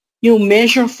bottles,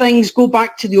 measure things, go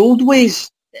back to the old ways.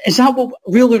 Is that what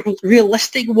really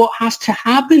realistic? What has to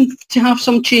happen to have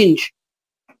some change?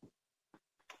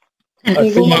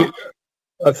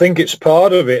 I think it's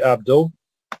part of it, Abdul.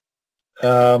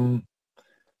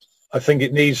 I think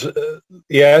it needs,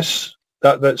 yes,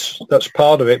 that's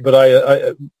part of it. But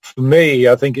I for me,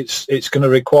 I think it's going to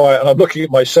require, and I'm looking at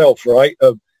myself, right,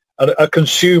 a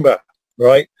consumer,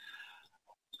 right,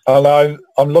 and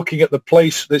I'm looking at the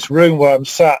place, this room where I'm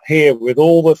sat here with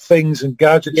all the things and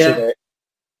gadgets in it.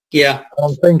 Yeah,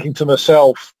 I'm thinking to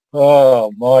myself,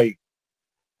 oh my,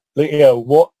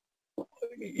 what.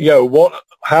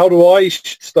 How do I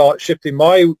start shifting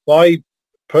my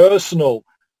personal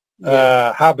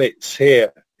habits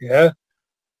here? Yeah,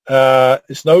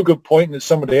 it's no good pointing at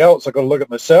somebody else. I've got to look at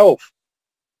myself,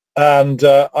 and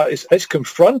it's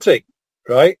confronting,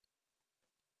 right?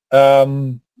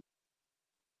 And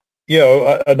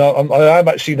I'm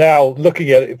actually now looking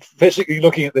at it, physically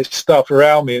looking at this stuff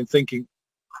around me and thinking,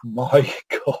 my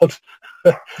God,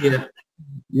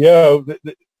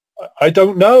 I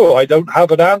don't know. I don't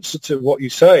have an answer to what you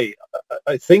say.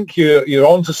 I think you're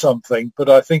onto something, but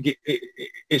I think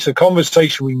it's a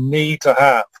conversation we need to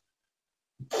have.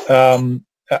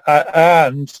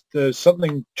 And there's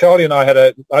something Charlie and I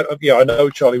had I know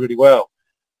Charlie really well,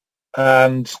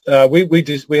 and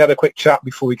we had a quick chat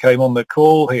before we came on the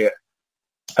call here.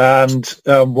 And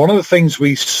one of the things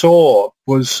we saw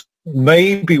was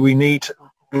maybe we need,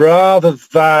 rather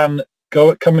than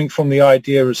coming from the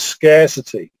idea of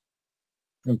scarcity,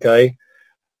 okay,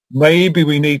 maybe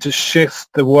we need to shift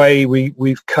the way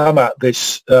we've come at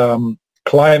this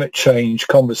climate change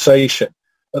conversation.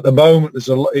 At the moment,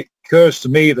 it occurs to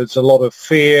me there's a lot of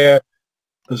fear,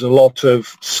 there's a lot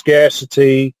of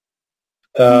scarcity,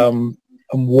 and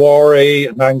worry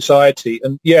and anxiety,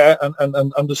 and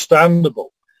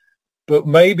understandable. But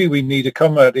maybe we need to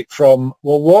come at it from,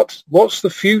 well, what's the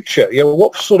future?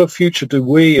 What sort of future do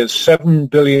we as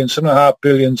 7.5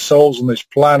 billion souls on this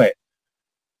planet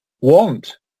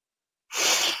want?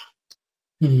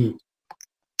 Maybe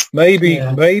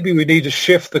we need to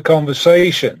shift the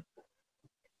conversation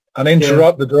and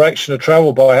interrupt the direction of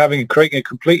travel by creating a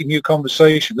completely new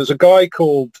conversation. There's a guy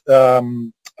called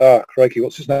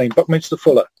what's his name? Buckminster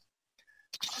Fuller.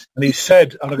 And he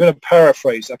said, and I'm going to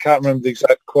paraphrase, I can't remember the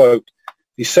exact quote.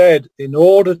 He said, in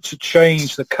order to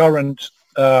change the current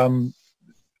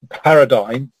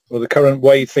paradigm or the current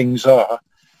way things are,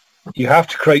 you have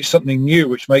to create something new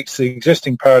which makes the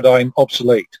existing paradigm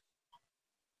obsolete.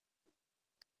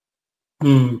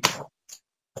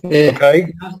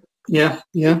 Okay? Yeah.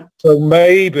 So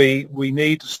maybe we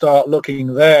need to start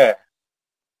looking there.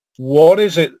 What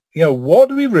is it, what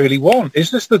do we really want?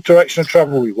 Is this the direction of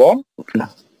travel we want?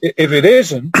 If it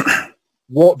isn't,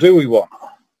 what do we want?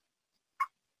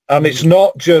 And it's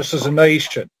not just as a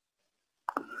nation.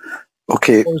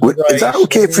 Okay, is that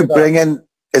okay if we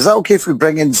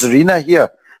bring in Zarina here?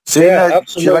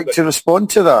 Zarina, would you like to respond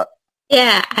to that?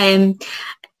 Yeah,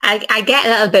 I get a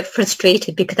little bit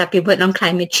frustrated because I've been working on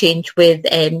climate change with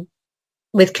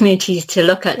communities to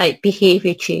look at like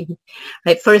behaviour change.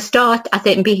 Right, for a start, I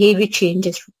think behaviour change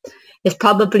is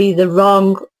probably the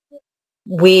wrong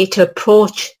way to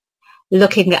approach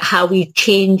looking at how we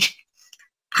change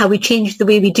the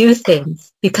way we do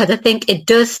things, because I think it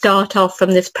does start off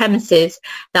from this premises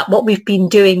that what we've been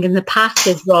doing in the past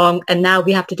is wrong and now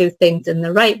we have to do things in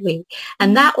the right way.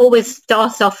 And that always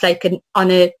starts off like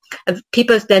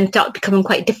people then start becoming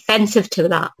quite defensive to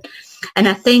that. And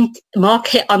I think Mark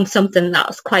hit on something that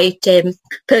was quite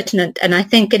pertinent, and I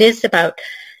think it is about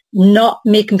not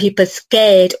making people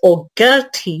scared or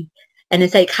guilty. And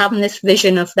it's like having this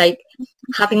vision of like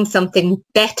having something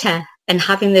better and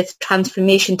having this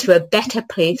transformation to a better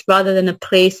place rather than a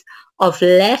place of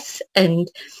less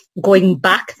and going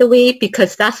back the way,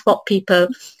 because that's what people,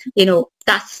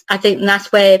 I think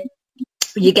that's where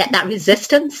you get that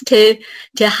resistance to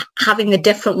having a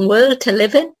different world to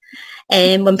live in.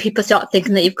 And when people start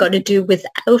thinking that you've got to do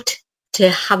without to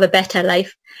have a better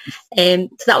life. So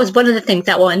that was one of the things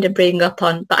that I wanted to bring up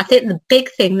on. But I think the big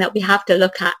thing that we have to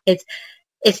look at is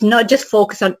it's not just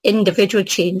focus on individual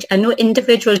change. I know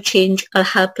individual change will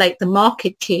help like the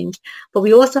market change, but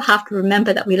we also have to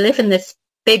remember that we live in this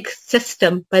big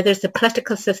system, whether it's the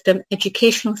political system,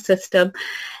 educational system,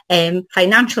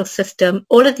 financial system.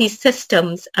 All of these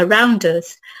systems around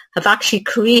us have actually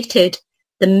created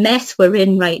the mess we're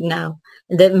in right now,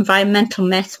 the environmental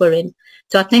mess we're in.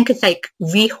 So I think it's like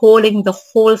rehauling the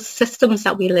whole systems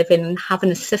that we live in and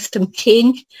having a system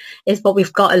change is what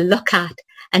we've got to look at.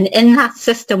 And in that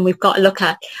system, we've got to look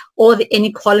at all the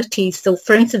inequalities. So,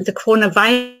 for instance, the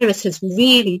coronavirus has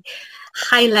really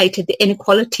highlighted the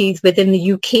inequalities within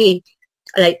the UK,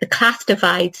 like the class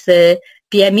divides, the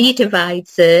BME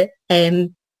divides, the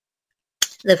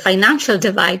financial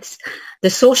divides, the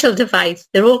social divides.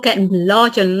 They're all getting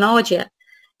larger and larger,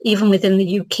 even within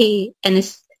the UK. And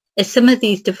it's some of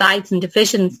these divides and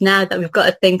divisions now that we've got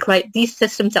to think, right, these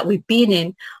systems that we've been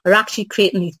in are actually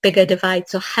creating these bigger divides.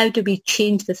 So how do we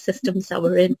change the systems that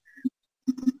we're in?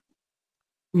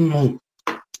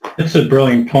 That's a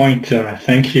brilliant point.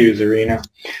 Thank you, Zarina.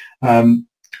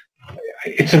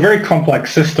 It's a very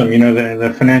complex system,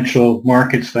 the financial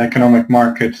markets, the economic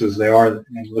markets as they are,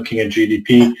 looking at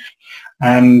GDP.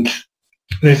 And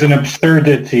there's an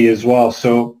absurdity as well.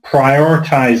 So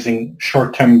prioritizing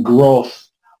short-term growth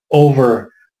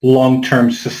over long-term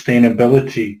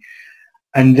sustainability.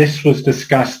 And this was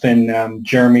discussed in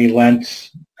Jeremy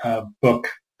Lent's book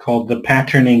called The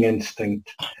Patterning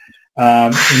Instinct,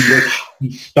 in which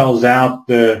he spells out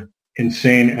the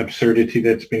insane absurdity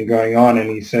that's been going on. And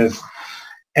he says,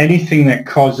 anything that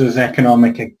causes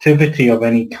economic activity of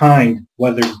any kind,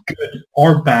 whether good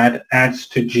or bad, adds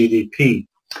to GDP.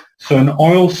 So an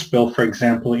oil spill, for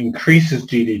example, increases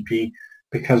GDP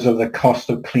because of the cost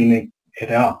of cleaning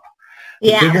it up.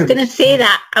 I was going to say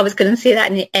that.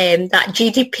 In that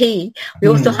GDP, we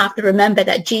also have to remember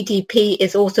that GDP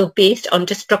is also based on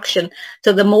destruction.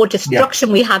 So the more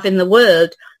destruction we have in the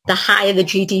world, the higher the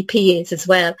GDP is as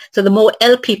well. So the more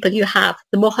ill people you have,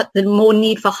 the more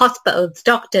need for hospitals,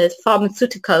 doctors,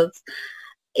 pharmaceuticals.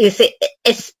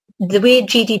 It's the way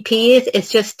GDP is.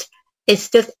 It's just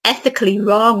ethically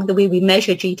wrong the way we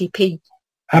measure GDP.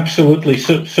 Absolutely.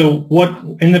 So what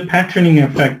in the patterning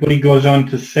effect, what he goes on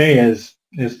to say is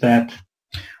that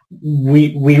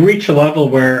we reach a level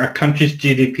where a country's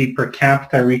GDP per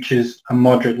capita reaches a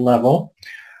moderate level,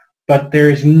 but there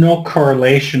is no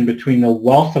correlation between the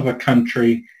wealth of a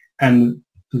country and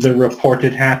the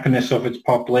reported happiness of its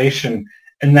population.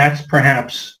 And that's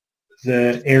perhaps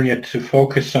the area to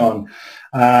focus on.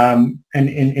 And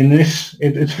in this,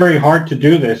 it's very hard to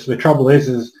do this. The trouble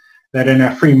is that in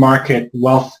a free market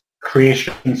wealth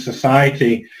creation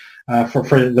society, for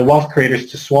the wealth creators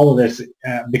to swallow this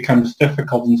becomes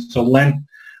difficult. And so Lent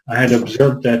had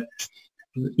observed that,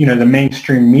 the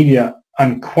mainstream media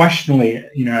unquestionably,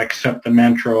 accept the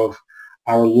mantra of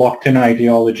our locked-in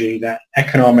ideology that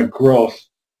economic growth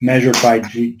measured by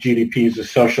GDP is a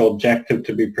social objective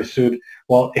to be pursued.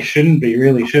 Well, it shouldn't be,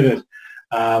 really, should it?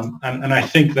 And I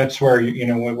think that's where,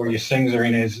 where you sing,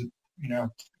 Zarina, is,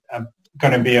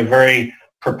 going to be a very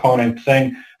proponent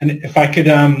thing. And if I could,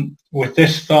 with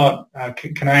this thought,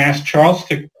 can I ask Charles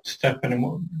to step in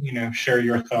and, share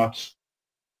your thoughts?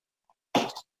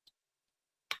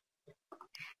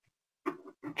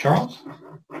 Charles?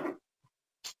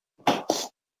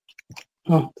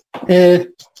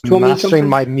 Mastering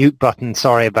my mute button.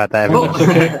 Sorry about that. Oh, that's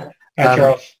okay. Hi,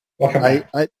 Charles. Welcome back.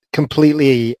 I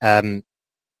completely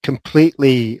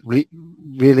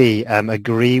really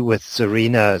agree with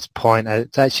Zarina's point.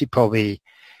 It's actually probably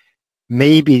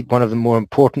maybe one of the more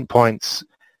important points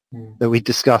that we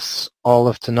discuss all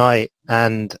of tonight.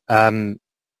 And,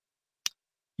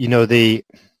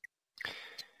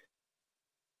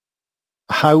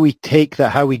 how we take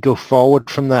that, how we go forward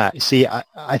from that. See,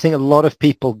 I think a lot of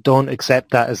people don't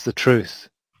accept that as the truth.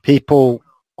 People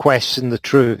question the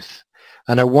truth.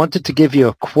 And I wanted to give you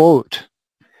a quote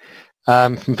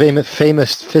from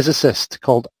famous physicist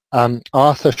called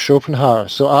Arthur Schopenhauer.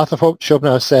 So Arthur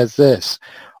Schopenhauer says this: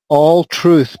 all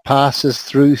truth passes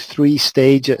through 3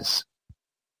 stages.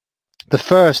 The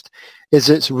first is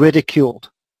it's ridiculed.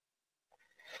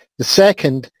 The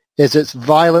second is it's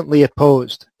violently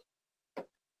opposed.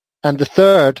 And the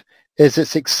third is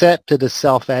it's accepted as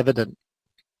self-evident.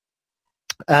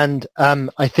 And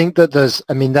I think that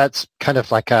that's kind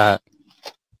of like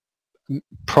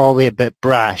probably a bit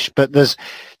brash, but there's,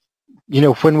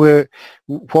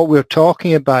 what we're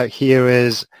talking about here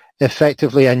is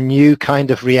effectively a new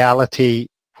kind of reality.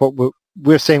 What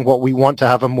we're saying, what we want to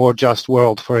have a more just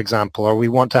world, for example, or we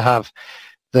want to have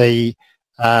the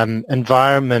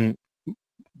environment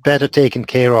better taken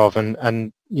care of,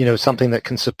 and something that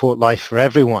can support life for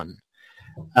everyone.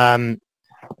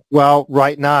 Well,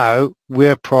 right now,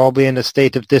 we're probably in a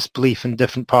state of disbelief in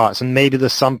different parts, and maybe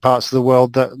there's some parts of the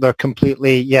world that they're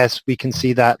completely, yes, we can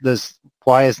see that.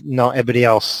 Why is not everybody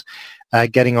else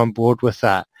getting on board with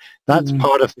that? That's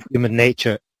part of human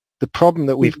nature. The problem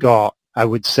that we've got, I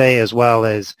would say as well,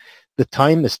 is the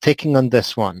time is ticking on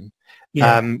this one.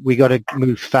 Yeah. We got to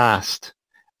move fast,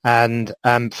 and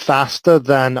faster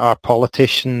than our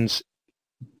politicians,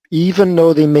 even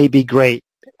though they may be great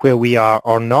where we are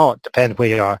or not, depend where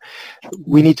you are.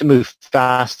 We need to move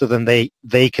faster than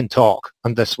they can talk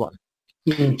on this one.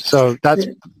 So that's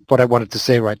what I wanted to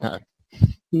say right now.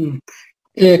 Can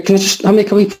I just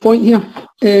make a wee point here?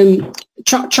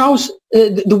 Charles,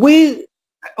 the way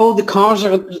all the cars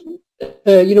are,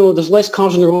 there's less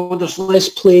cars on the road, there's less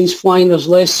planes flying, there's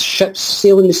less ships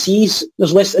sailing the seas,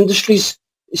 there's less industries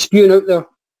spewing out their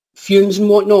fumes and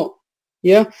whatnot.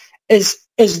 Yeah, is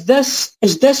this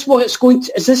what it's going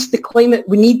to? Is this the climate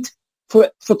we need for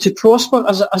to prosper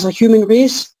as a human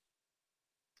race?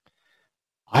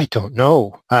 I don't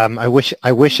know. I wish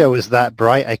I was that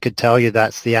bright. I could tell you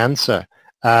that's the answer.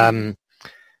 I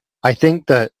think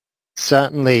that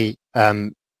certainly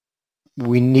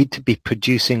we need to be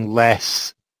producing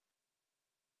less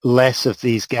of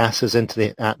these gases into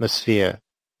the atmosphere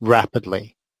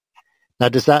rapidly. Now,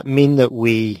 does that mean that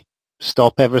we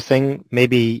stop everything?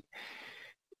 Maybe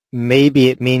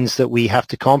it means that we have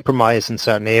to compromise in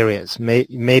certain areas.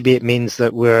 Maybe it means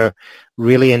that we're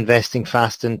really investing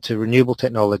fast into renewable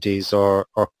technologies or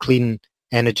clean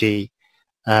energy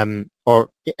or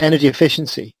energy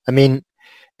efficiency. I mean,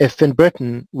 if in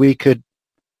Britain we could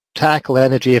tackle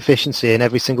energy efficiency in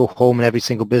every single home and every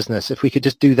single business, if we could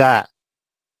just do that,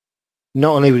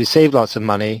 not only would we save lots of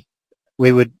money,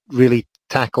 we would really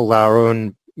tackle our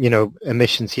own,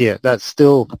 emissions here. That's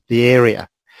still the area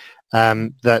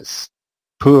that's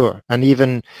poor. And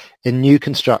even in new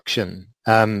construction,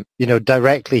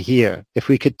 directly here, if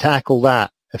we could tackle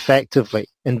that effectively,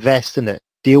 invest in it,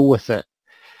 deal with it,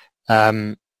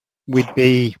 we'd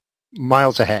be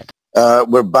miles ahead.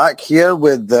 We're back here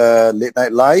with Late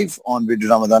Night Live on Radio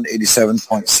Ramadan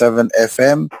 87.7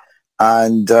 FM.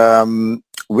 And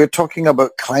we're talking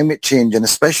about climate change, and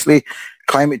especially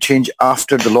climate change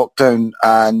after the lockdown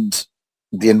and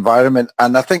the environment.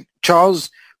 And I think, Charles,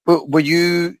 were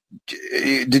you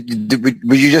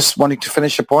just wanting to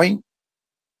finish a point?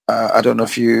 I don't know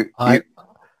if you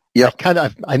yeah.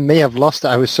 I may have lost it.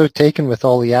 I was so taken with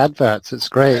all the adverts. It's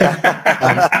great.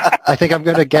 I think I'm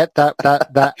going to get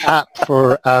that app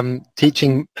for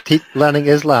learning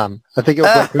Islam. I think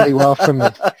it'll work really well for me.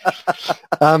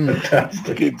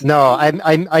 No,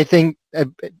 I think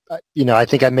I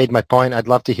think I made my point. I'd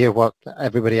love to hear what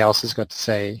everybody else has got to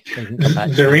say.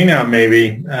 Zarina,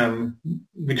 maybe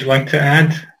would you like to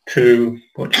add to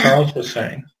what Charles was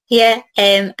saying? Yeah,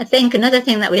 I think another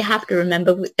thing that we have to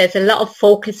remember, there's a lot of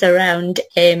focus around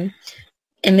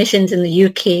emissions in the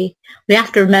UK. We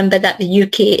have to remember that the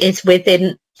UK is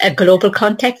within a global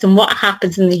context, and what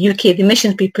happens in the UK, the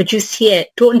emissions we produce here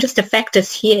don't just affect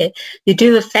us here, they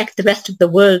do affect the rest of the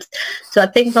world. So I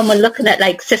think when we're looking at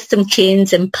like system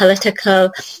change and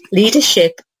political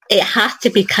leadership, it has to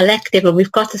be collective, and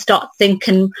we've got to start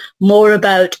thinking more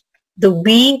about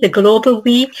the global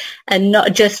we, and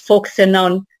not just focusing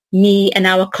on me and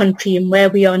our country and where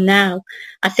we are now.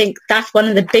 I think that's one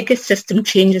of the biggest system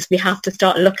changes we have to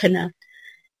start looking at.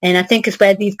 And I think it's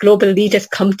where these global leaders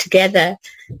come together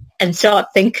and start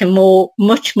thinking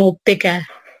much more bigger.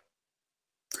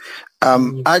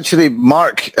 Actually,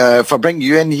 Mark, if I bring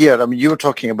you in here, I mean, you were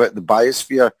talking about the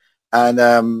biosphere,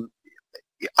 and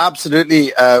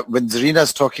absolutely, when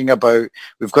Zarina's talking about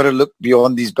we've got to look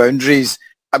beyond these boundaries,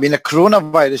 I mean, a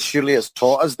coronavirus surely has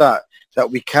taught us that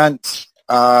we can't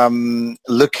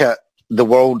look at the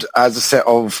world as a set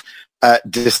of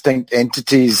distinct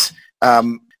entities,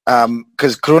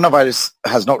 because coronavirus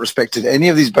has not respected any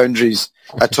of these boundaries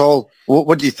at all.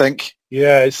 What do you think?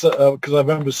 Yeah, it's because I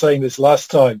remember saying this last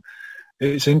time.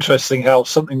 It's interesting how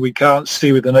something we can't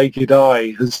see with the naked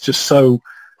eye has just so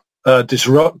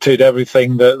disrupted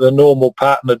everything, the normal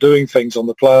pattern of doing things on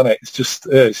the planet. It's just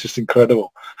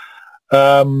incredible.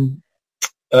 What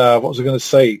was I going to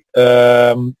say?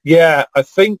 Yeah, I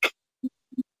think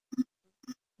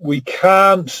we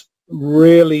can't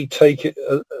really take it.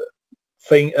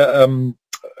 How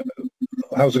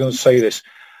was I going to say this?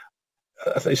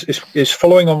 It's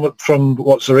following on from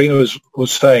what Zarina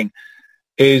was saying.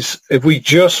 Is if we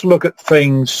just look at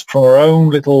things from our own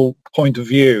little point of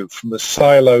view, from the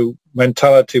silo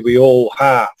mentality we all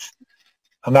have,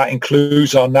 and that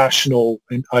includes our national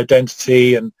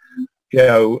identity and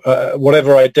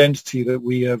whatever identity that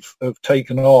we have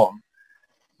taken on,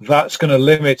 that's going to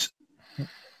limit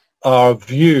our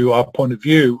view, our point of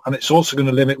view, and it's also going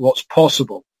to limit what's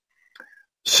possible.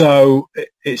 So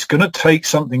it's going to take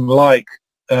something like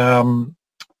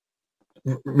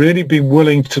really be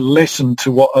willing to listen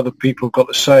to what other people have got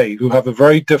to say, who have a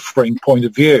very differing point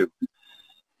of view.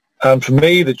 And for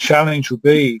me, the challenge would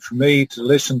be for me to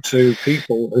listen to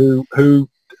people who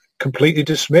completely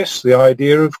dismiss the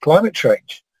idea of climate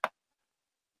change.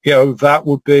 That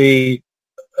would be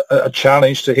a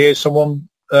challenge to hear someone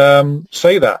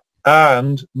say that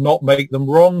and not make them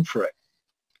wrong for it.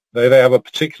 They have a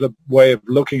particular way of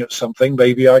looking at something.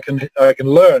 Maybe I can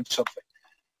learn something.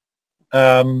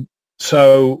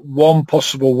 So one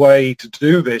possible way to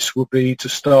do this would be to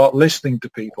start listening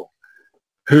to people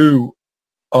who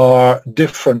are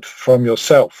different from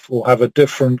yourself or have a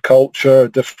different culture, a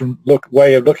different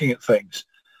way of looking at things.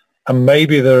 And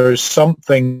maybe there is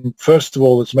something, first of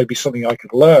all, there's maybe something I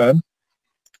could learn.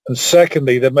 And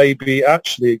secondly, there may be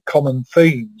actually common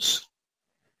themes.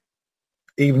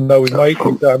 Even though we might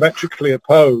be diametrically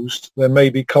opposed, there may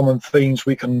be common themes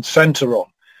we can center on.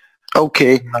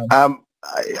 Okay.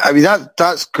 I mean,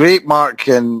 that's great, Mark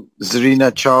and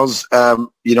Zarina, Charles.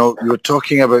 You were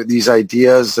talking about these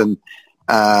ideas and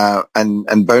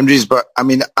boundaries, but I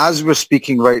mean, as we're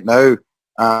speaking right now,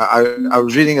 I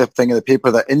was reading a thing in the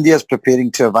paper that India is preparing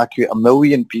to evacuate 1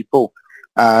 million people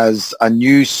as a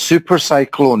new super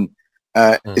cyclone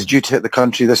is due to hit the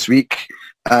country this week.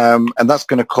 And that's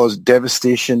going to cause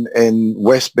devastation in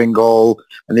West Bengal,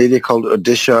 an area called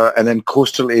Odisha, and then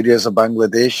coastal areas of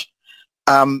Bangladesh.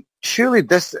 Surely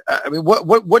this, I mean,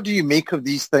 what do you make of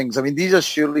these things? I mean, these are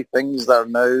surely things that are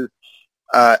now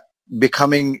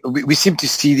becoming, we seem to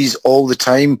see these all the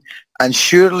time, and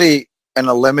surely in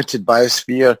a limited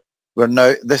biosphere,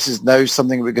 this is now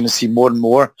something we're going to see more and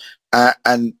more.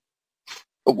 And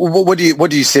what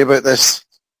do you say about this?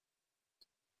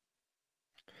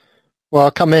 Well,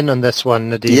 I'll come in on this one,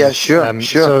 Nadeem. Yeah,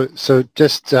 sure. So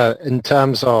just in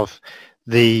terms of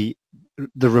the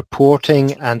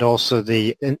reporting and also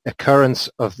the occurrence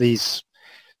of these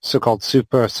so-called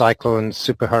super cyclones,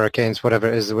 super hurricanes, whatever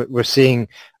it is, we're seeing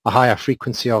a higher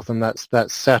frequency of them.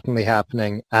 That's certainly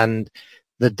happening, and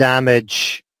the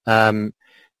damage.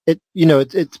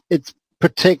 It's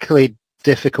particularly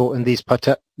difficult in these parts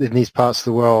of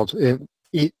the world.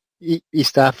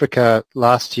 East Africa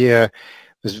last year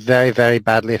was very, very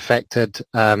badly affected.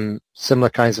 Similar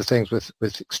kinds of things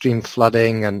with extreme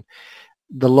flooding, and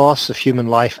the loss of human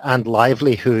life and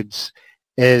livelihoods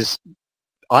is,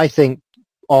 I think,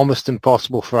 almost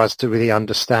impossible for us to really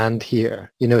understand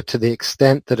here, to the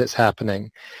extent that it's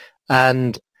happening.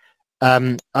 And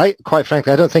quite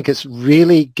frankly, I don't think it's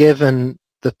really given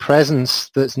the presence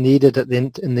that's needed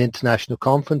in the international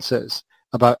conferences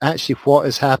about actually what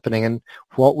is happening and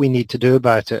what we need to do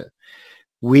about it.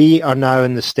 We are now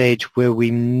in the stage where we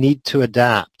need to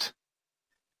adapt.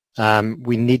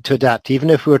 We need to adapt. Even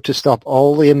if we were to stop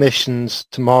all the emissions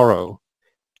tomorrow,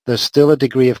 there's still a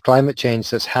degree of climate change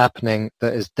that's happening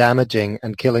that is damaging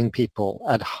and killing people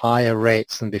at higher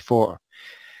rates than before.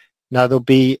 Now, there'll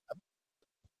be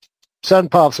certain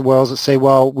parts of the world that say,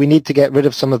 well, we need to get rid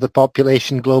of some of the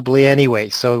population globally anyway,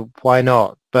 so why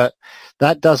not? But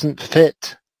that doesn't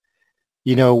fit,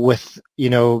 with,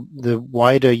 the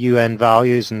wider UN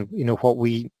values and, what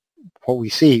we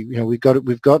see. We've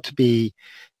got to be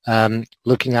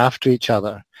looking after each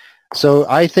other. So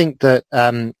I think that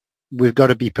we've got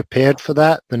to be prepared for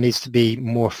that. There needs to be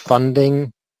more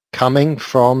funding coming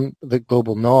from the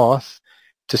global north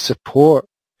to support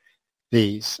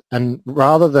these, and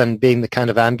rather than being the kind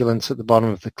of ambulance at the bottom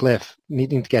of the cliff,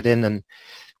 needing to get in and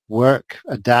work,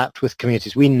 adapt with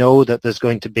communities. We know that there's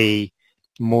going to be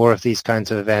more of these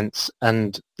kinds of events,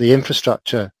 and the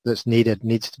infrastructure that's needed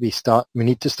needs to be we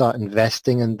need to start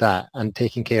investing in that and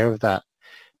taking care of that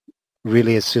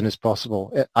really as soon as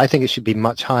possible. I think it should be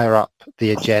much higher up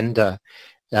the agenda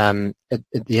at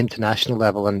the international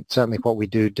level, and certainly what we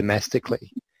do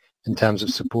domestically in terms of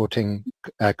supporting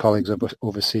colleagues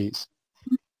overseas.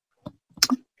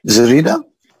 Zarina?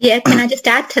 Yeah, can I just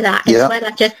add to that as well?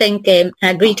 I just think I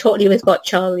agree totally with what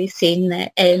Charlie's saying there.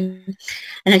 And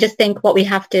I just think what we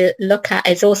have to look at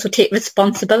is also take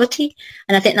responsibility.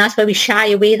 And I think that's where we shy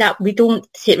away, that we don't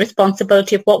take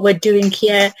responsibility of what we're doing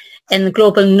here in the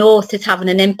global north is having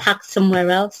an impact somewhere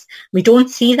else. We don't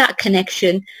see that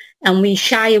connection, and we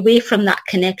shy away from that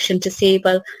connection to say,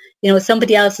 well,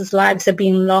 somebody else's lives are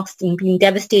being lost and being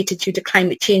devastated due to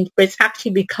climate change, but it's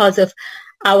actually because of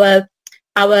our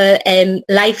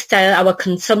lifestyle, our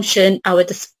consumption,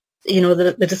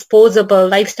 the disposable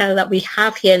lifestyle that we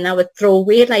have here, and our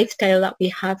throwaway lifestyle that we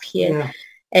have here,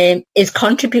 is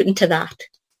contributing to that.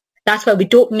 That's why we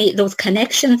don't make those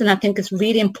connections, and I think it's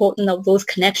really important that those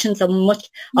connections are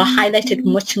highlighted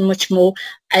much more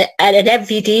at an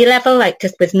everyday level, like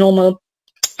just with normal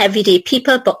everyday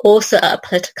people, but also at a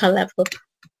political level.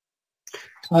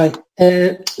 Hi.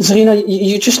 Zarina,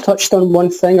 you just touched on one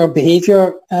thing, our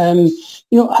behaviour.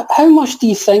 How much do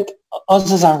you think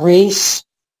us as a race,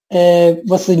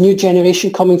 with the new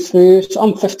generation coming through, so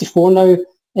I'm 54 now,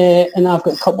 and I've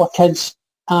got a couple of kids,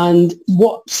 and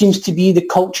what seems to be the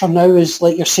culture now is,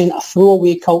 like you're saying, a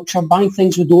throwaway culture, buying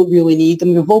things we don't really need. I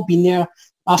mean, we've all been there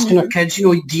asking our kids,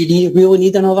 do you really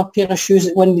need another pair of shoes?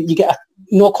 When you get a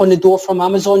knock on the door from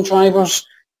Amazon drivers,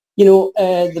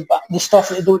 the stuff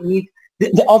that they don't need.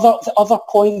 The other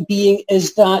point being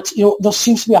is that, there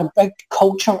seems to be a big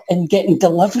culture in getting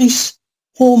deliveries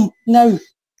home now.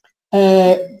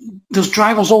 There's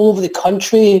drivers all over the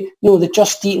country, the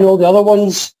Just Eat and all the other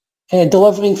ones,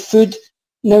 delivering food.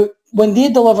 Now, when they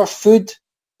deliver food,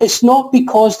 it's not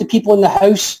because the people in the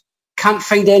house can't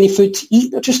find any food to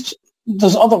eat.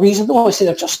 There's other reasons. I don't want to say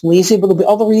they're just lazy, but there'll be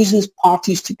other reasons,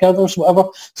 parties, togethers, whatever,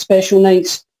 special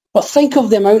nights. But think of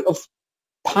the amount of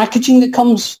packaging that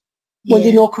comes when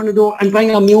they knock on the door and bring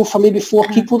a meal for maybe 4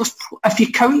 people. If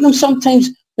you count them,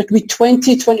 sometimes there could be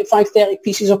 20, 25, 30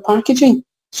 pieces of packaging.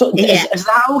 So is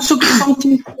that also got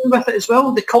something to do with it as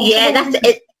well? The culture? Yeah, that's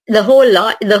it. The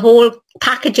whole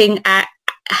packaging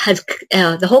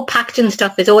the whole packaging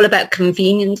stuff is all about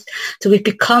convenience. So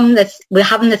we're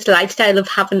having this lifestyle of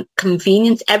having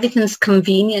convenience. Everything's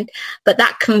convenient, but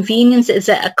that convenience is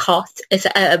at a cost. It's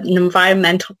an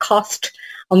environmental cost.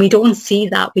 And we don't see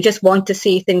that. We just want to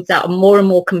see things that are more and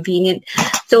more convenient.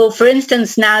 So, for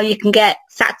instance, now you can get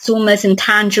satsumas and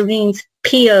tangerines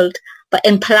peeled, but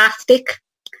in plastic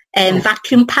and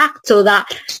vacuum packed, so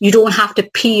that you don't have to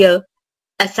peel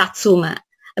a satsuma.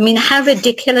 I mean, how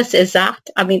ridiculous is that?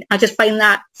 I mean, I just find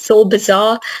that so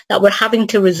bizarre that we're having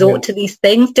to resort to these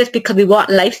things just because we want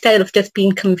a lifestyle of just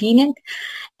being convenient.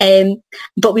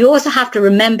 But we also have to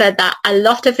remember that a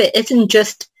lot of it isn't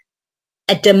just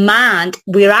a demand.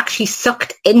 We're actually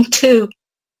sucked into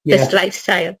this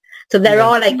lifestyle. So there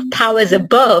are like powers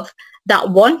above that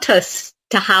want us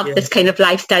to have this kind of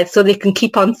lifestyle so they can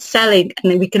keep on selling,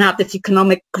 and then we can have this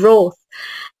economic growth.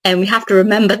 And we have to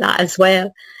remember that as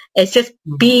well. It's just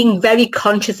being very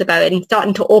conscious about it and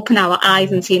starting to open our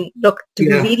eyes and saying, look, do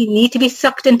we really need to be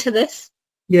sucked into this?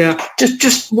 Yeah,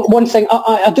 just one thing.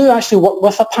 I do actually work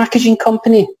with a packaging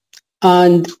company,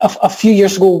 and a few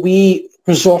years ago we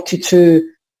resorted to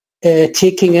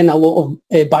taking in a lot of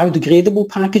biodegradable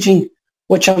packaging,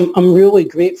 which I'm really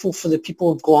grateful for the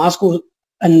people of Glasgow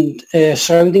and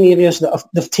surrounding areas that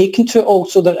they've taken to it all.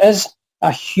 So there is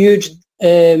a huge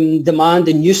demand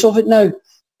and use of it now.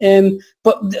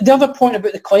 But the other point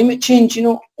about the climate change,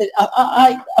 am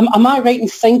I right in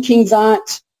thinking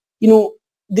that,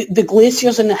 the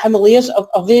glaciers in the Himalayas,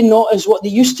 are they not as what they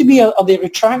used to be? Are they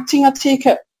retracting, I take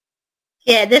it?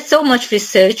 Yeah, there's so much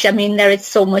research. I mean, there is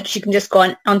so much. You can just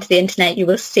go onto the internet. You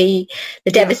will see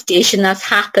the devastation that's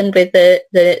happened with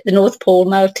the North Pole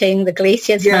melting, the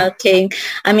glaciers melting.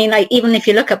 I mean, like, even if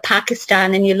you look at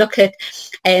Pakistan and you look at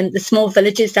the small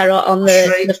villages that are on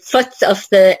the foots of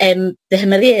the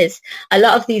Himalayas, a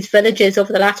lot of these villages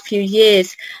over the last few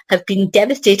years have been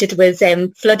devastated with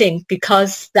flooding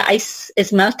because the ice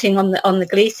is melting on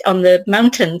the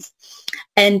mountains.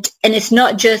 And it's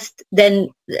not just the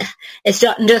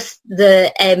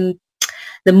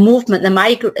movement,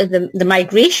 the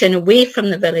migration away from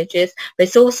the villages, but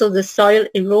it's also the soil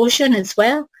erosion as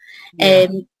well.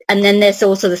 And then there's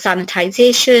also the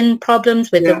sanitization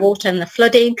problems with the water and the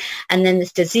flooding, and then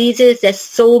there's diseases. There's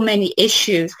so many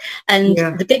issues, and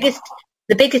the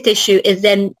biggest issue is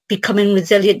then becoming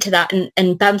resilient to that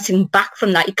and bouncing back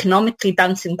from that, economically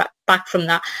bouncing back from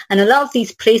that. And a lot of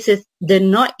these places, they're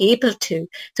not able to.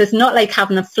 So it's not like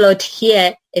having a flood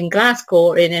here in Glasgow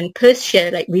or in Perthshire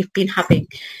like we've been having.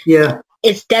 Yeah.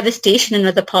 It's devastation in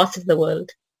other parts of the world.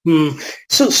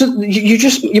 So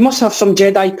you must have some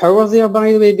Jedi power there,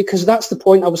 by the way, because that's the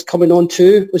point I was coming on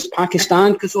to, was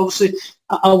Pakistan, because obviously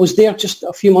I was there just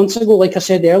a few months ago, like I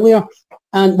said earlier.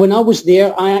 And when I was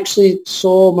there, my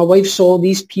wife saw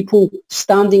these people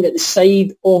standing at the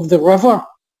side of the river.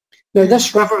 Now,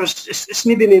 this river is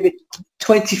maybe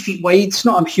 20 feet wide. It's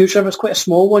not a huge river. It's quite a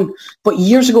small one. But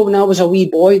years ago, when I was a wee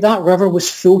boy, that river was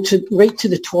full right to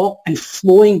the top and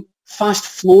flowing, fast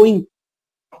flowing.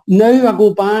 Now I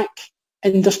go back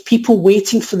and there's people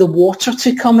waiting for the water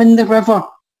to come in the river.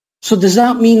 So does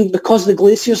that mean because the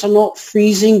glaciers are not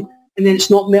freezing and then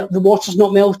the water's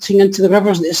not melting into the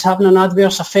rivers, that it's having an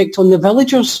adverse effect on the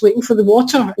villagers waiting for the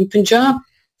water in Punjab?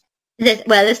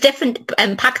 There's different.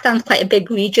 Pakistan's quite a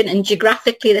big region, and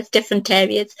geographically there's different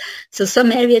areas. So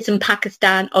some areas in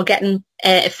Pakistan are getting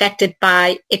affected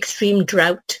by extreme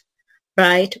drought,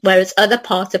 right? Whereas other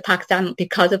parts of Pakistan,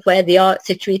 because of where they are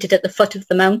situated at the foot of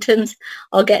the mountains,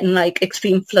 are getting like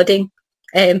extreme flooding.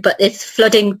 But it's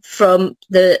flooding from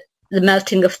the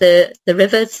melting of the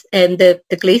rivers and the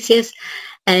glaciers,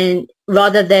 and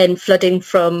rather than flooding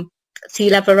from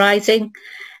sea level rising.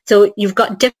 So you've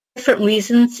got different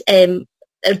reasons,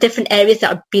 different areas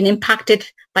that are being impacted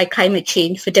by climate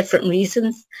change for different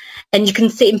reasons. And you can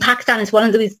see in Pakistan is one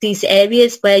of these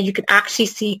areas where you can actually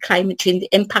see climate change.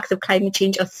 The impacts of climate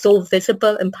change are so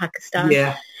visible in Pakistan.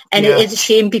 And it is a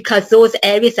shame because those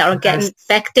areas that are getting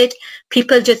affected,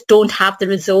 people just don't have the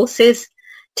resources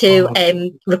to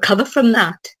recover from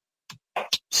that.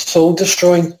 Soul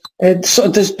destroying.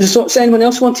 Does anyone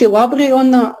else want to elaborate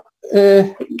on that?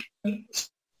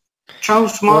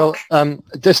 Charles, Mark? Well,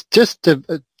 just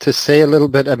to say a little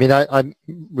bit. I mean,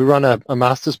 we run a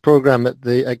master's program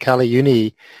at Cali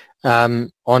Uni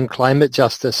on climate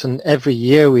justice, and every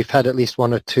year we've had at least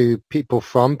one or two people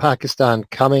from Pakistan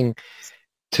coming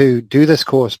to do this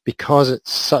course because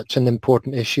it's such an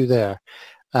important issue there,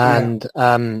 and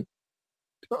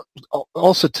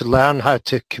also to learn how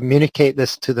to communicate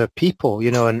this to their people,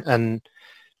 and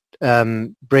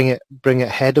bring it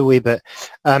head away. But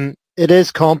it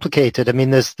is complicated. I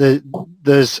mean,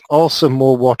 there's also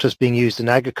more waters being used in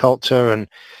agriculture,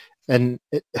 and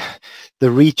the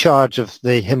recharge of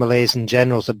the Himalayas in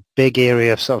general is a big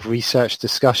area of sort of research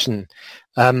discussion.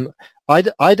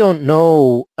 I don't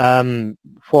know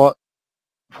what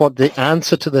the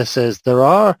answer to this is. There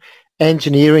are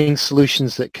engineering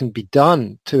solutions that can be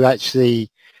done to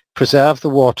actually preserve the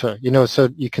water, so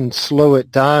you can slow it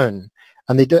down,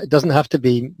 and it doesn't have to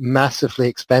be massively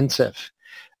expensive.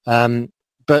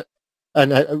 But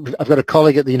I've got a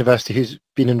colleague at the university who's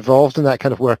been involved in that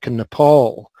kind of work in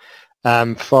Nepal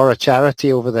for a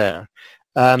charity over there.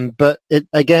 But it,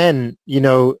 again,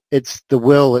 it's the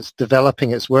will, it's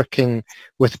developing, it's working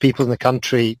with people in the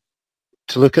country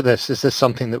to look at this. Is this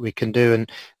something that we can do?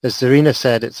 And as Zarina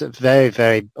said, it's a very,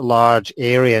 very large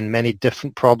area and many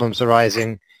different problems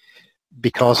arising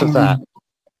because of that.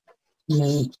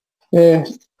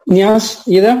 Niaz,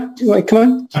 you there? Do you want to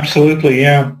come on? Absolutely,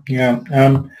 yeah.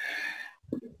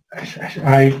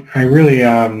 I really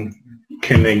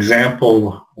can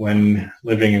example when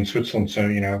living in Switzerland. So,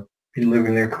 been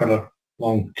living there quite a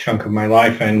long chunk of my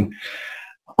life, and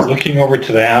looking over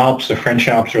to the Alps, the French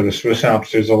Alps or the Swiss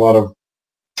Alps, there's a lot of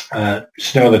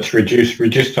snow that's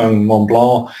reduced on Mont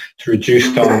Blanc, it's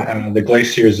reduced on the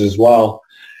glaciers as well,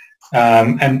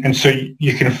 and so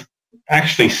you can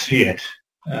actually see it,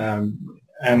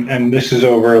 and this is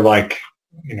over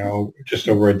just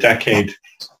over a decade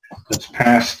that's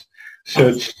passed.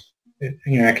 So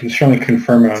I can certainly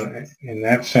confirm it in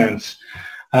that sense,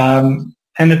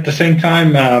 and at the same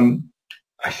time,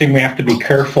 I think we have to be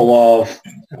careful of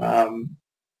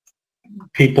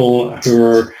people who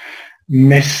are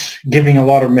giving a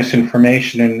lot of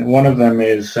misinformation, and one of them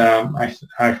is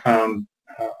I found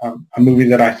a movie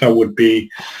that I thought would be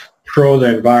pro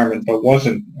the environment, but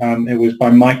wasn't. It was by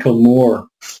Michael Moore,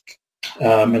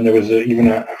 and there was even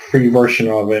a free version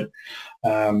of it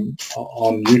on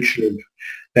YouTube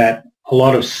that a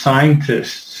lot of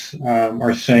scientists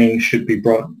are saying should be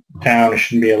brought down,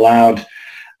 shouldn't be allowed,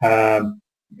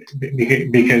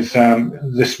 because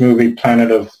this movie,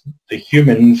 Planet of the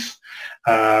Humans,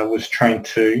 was trying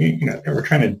to, they were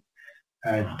trying to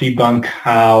debunk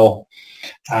how,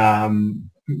 I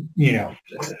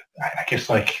guess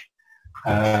like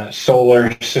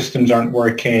solar systems aren't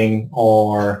working,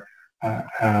 or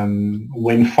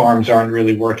wind farms aren't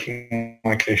really working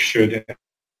like they should.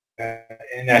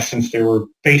 In essence, they were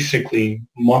basically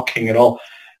mocking it all.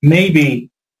 Maybe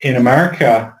in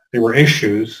America there were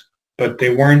issues, but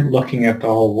they weren't looking at the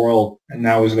whole world, and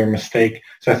that was their mistake.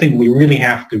 So I think we really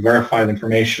have to verify the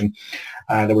information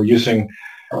that we're using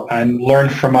and learn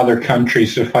from other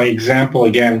countries. So if I example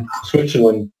again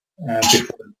Switzerland,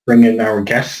 before we bring in our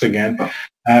guests again,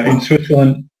 in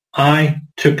Switzerland, I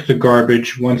took the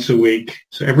garbage once a week.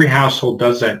 So every household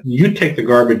does that. You take the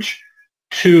garbage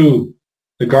to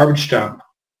the garbage dump,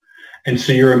 and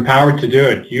so you're empowered to do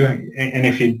it.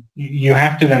 You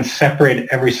have to then separate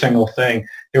every single thing.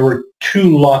 There were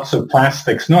 2 lots of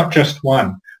plastics, not just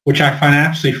one, which I find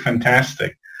absolutely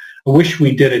fantastic. I wish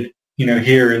we did it,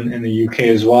 here in the UK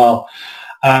as well.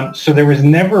 So there was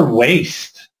never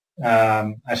waste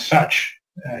as such.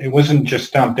 It wasn't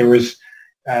just dumped. There was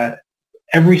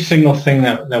every single thing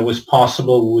that was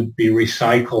possible would be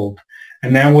recycled.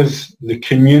 And that was, the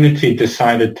community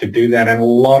decided to do that. And a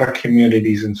lot of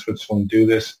communities in Switzerland do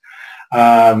this,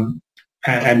 and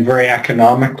very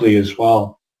economically as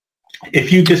well.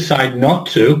 If you decide not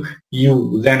to,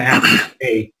 you then have to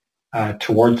pay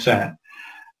towards that.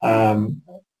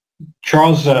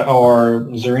 Charles or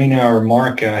Zarina or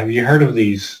Mark, have you heard of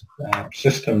these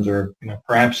systems, or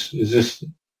perhaps is this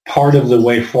part of the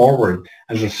way forward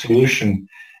as a solution,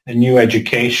 a new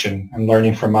education and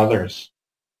learning from others?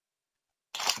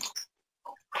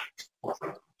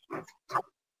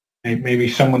 Maybe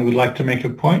someone would like to make a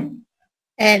point?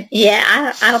 I'm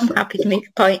happy to make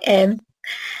a point.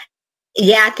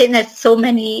 I think there's so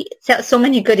many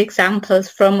good examples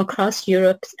from across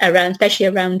Europe, especially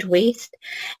around waste.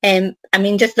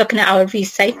 Just looking at our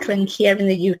recycling here in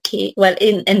the UK,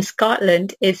 in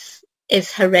Scotland, is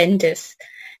horrendous,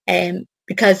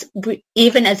 because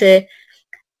even as a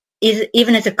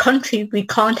country, we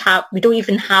don't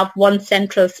even have one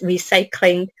central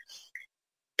recycling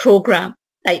program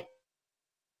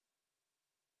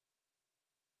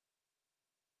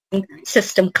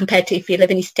system, compared to if you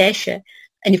live in East Ayrshire,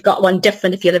 and you've got one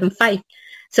different if you live in Fife.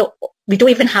 So we don't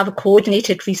even have a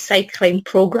coordinated recycling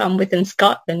program within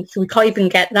Scotland, so we can't even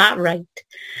get that right.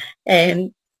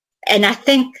 And I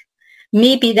think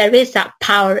maybe there is that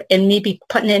power in maybe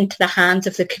putting it into the hands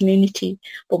of the community,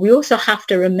 but we also have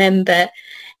to remember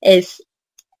is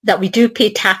that we do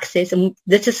pay taxes, and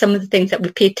this is some of the things that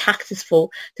we pay taxes for.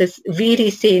 There's really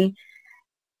saying,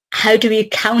 how do we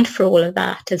account for all of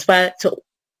that as well?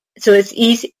 So it's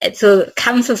easy. So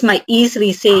councils might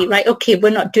easily say, right, okay, we're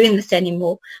not doing this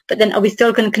anymore, but then are we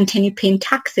still going to continue paying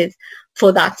taxes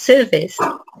for that service?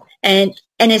 And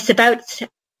it's about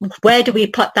where do we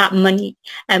put that money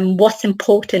and what's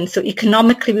important. So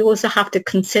economically, we also have to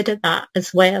consider that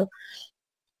as well.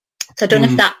 So I don't know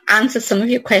if that answers some of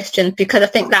your questions, because I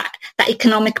think that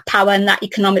economic power and that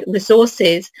economic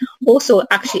resources also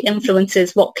actually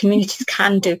influences what communities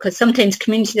can do, because sometimes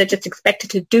communities are just expected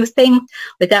to do things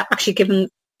without actually given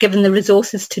the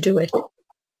resources to do it.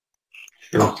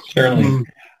 Sure, certainly.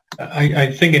 I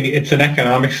think it's an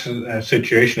economic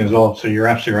situation as well, so you're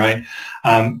absolutely right.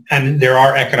 And there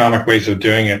are economic ways of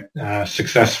doing it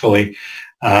successfully.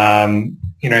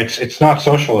 It's not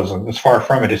socialism. It's far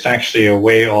from it. It's actually a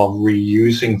way of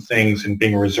reusing things and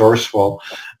being resourceful,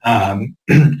 and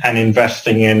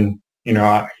investing in,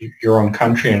 your own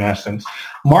country in essence.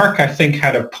 Mark, I think,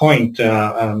 had a point.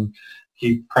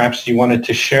 Perhaps you wanted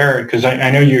to share, because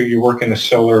I know you work in a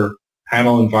solar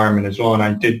panel environment as well, and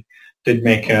I did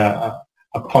make a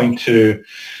point to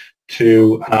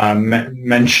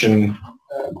mention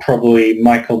probably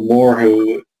Michael Moore,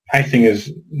 who I think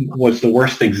was the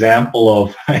worst example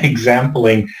of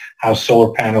exempling how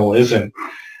solar panel isn't.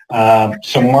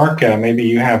 So Mark, maybe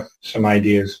you have some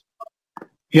ideas.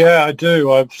 Yeah, I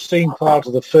do. I've seen part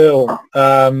of the film,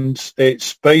 and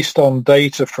it's based on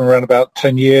data from around about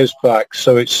 10 years back,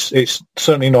 so it's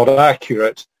certainly not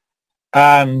accurate.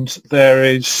 And there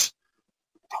is,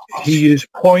 he is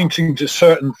pointing to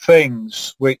certain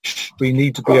things which we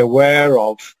need to be aware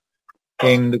of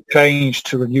in the change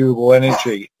to renewable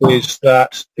energy, is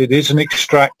that it is an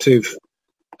extractive.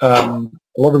 A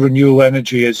lot of renewable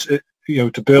energy is, to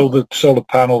build the solar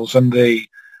panels and the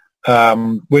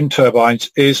wind turbines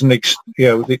is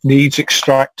it needs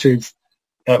extractive.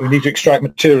 We need to extract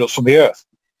materials from the earth.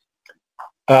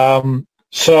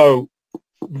 So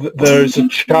there is a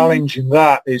challenge in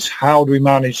that. Is how do we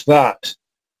manage that?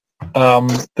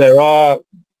 There are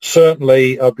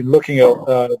certainly. I've been looking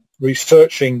at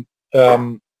researching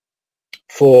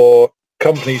for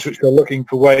companies which are looking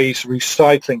for ways of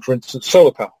recycling, for instance,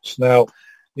 solar panels. Now,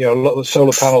 a lot of the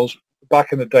solar panels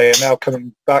back in the day are now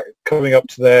coming up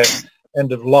to their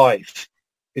end of life.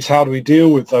 Is how do we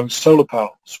deal with those solar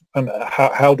panels, and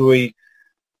how do we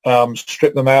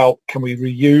strip them out? Can we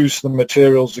reuse the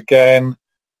materials again?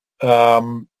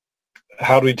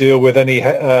 How do we deal with any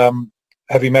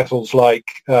heavy metals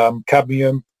like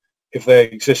cadmium, if they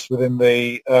exist within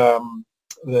the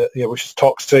which is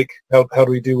toxic? How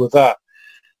do we deal with that?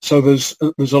 So there's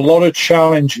a lot of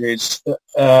challenges,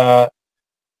 and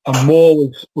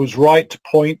Moore was right to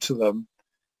point to them,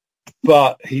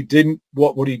 but he didn't.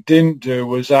 What he didn't do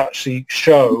was actually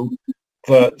show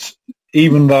that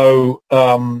even though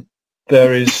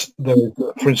there is,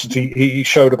 for instance, he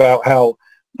showed about how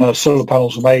solar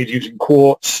panels are made using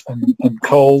quartz and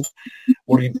coal.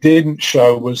 What he didn't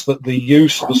show was that the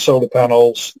use of the solar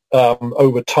panels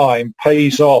over time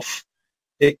pays off.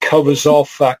 It covers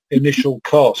off that initial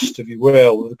cost, if you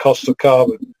will, the cost of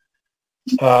carbon.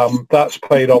 That's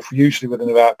paid off usually within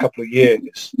about a couple of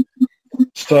years.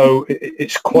 So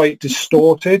it's quite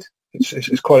distorted.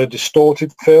 It's quite a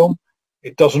distorted film.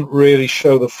 It doesn't really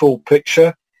show the full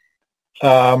picture.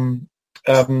 And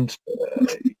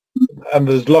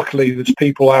luckily there's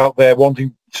people out there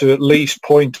wanting to at least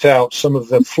point out some of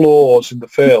the flaws in the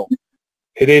film.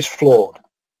 It is flawed,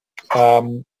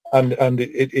 and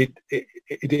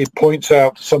it points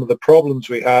out some of the problems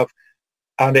we have,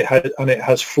 and it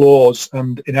has flaws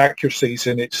and inaccuracies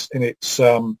in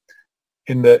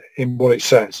what it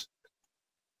says.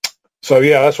 So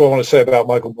yeah, that's what I want to say about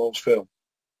Michael Moore's film.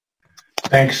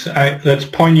 Thanks. That's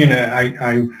poignant.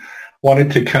 I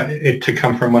wanted it to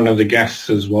come from one of the guests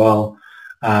as well.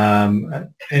 And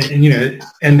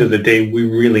end of the day, we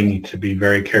really need to be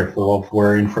very careful of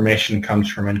where information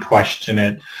comes from and question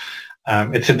it.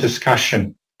 It's a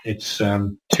discussion. It's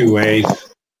two ways,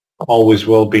 always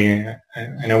will be.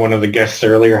 I know one of the guests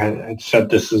earlier had said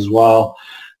this as well,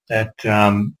 that,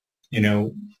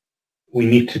 we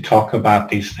need to talk about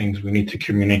these things. We need to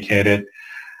communicate it.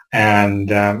 And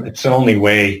it's the only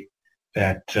way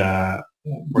that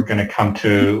we're going to come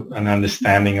to an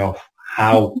understanding of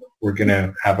how we're going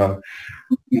to have a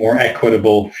more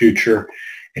equitable future.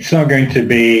 It's not going to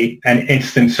be an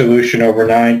instant solution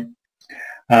overnight,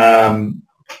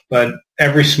 but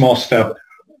every small step,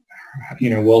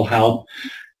 will help.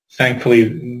 Thankfully,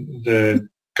 the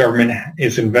government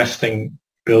is investing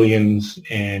billions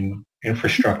in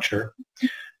infrastructure,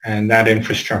 and that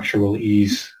infrastructure will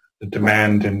ease the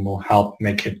demand and will help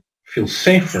make it feel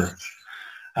safer.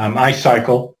 I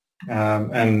cycle,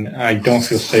 and I don't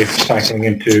feel safe cycling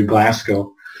into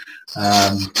Glasgow,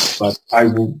 but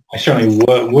I certainly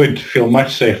would feel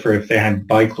much safer if they had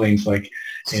bike lanes like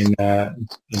in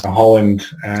Holland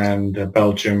and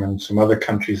Belgium and some other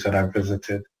countries that I've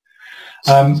visited.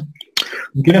 I'm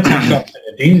going to pass on to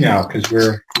Nadeem now because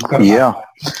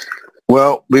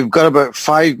we've got about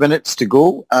 5 minutes to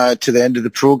go to the end of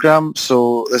the program,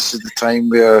 so this is the time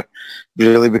where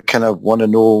really we kind of want to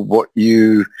know what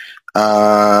you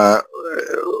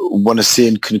want to say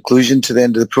in conclusion to the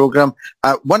end of the program.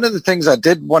 One of the things I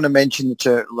did want to mention that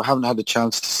I haven't had a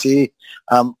chance to say,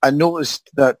 I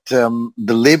noticed that the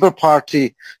Labour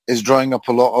Party is drawing up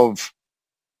a lot of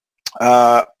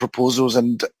proposals,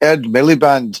 and Ed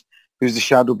Miliband, who's the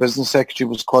Shadow Business Secretary,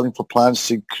 was calling for plans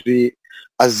to create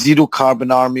a zero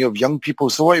carbon army of young people.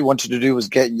 So what he wanted to do was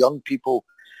get young people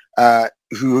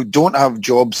who don't have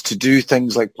jobs to do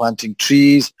things like planting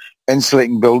trees,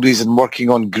 insulating buildings and working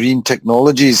on green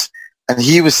technologies. And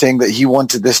he was saying that he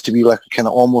wanted this to be like kind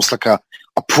of almost like a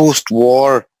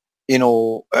post-war,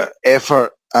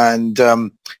 effort. And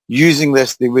using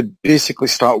this, they would basically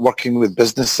start working with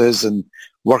businesses and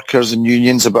workers and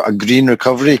unions about a green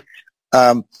recovery.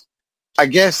 I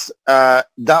guess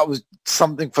that was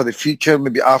something for the future,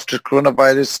 maybe after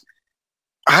coronavirus.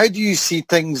 How do you see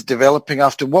things developing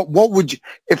after? What would you,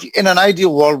 if in an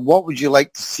ideal world, what would you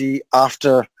like to see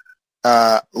after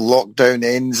lockdown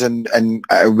ends and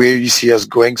where you see us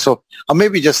going? So I'll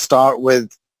maybe just start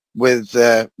with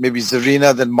maybe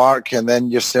Zarina, then Mark, and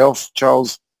then yourself,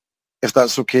 Charles. if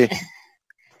that's okay.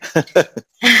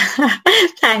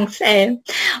 Thanks.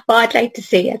 What I'd like to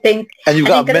see, I think a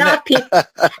lot of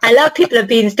people have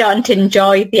been starting to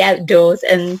enjoy the outdoors,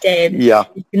 and you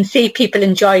can see people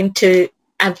enjoying to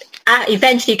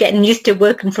eventually getting used to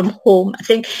working from home. I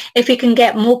think if we can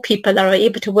get more people that are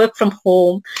able to work from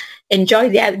home, enjoy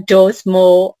the outdoors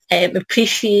more,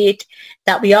 appreciate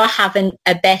that we are having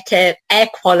a better air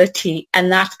quality,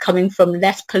 and that's coming from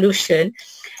less pollution,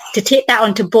 to take that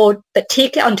onto board, but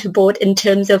take it onto board in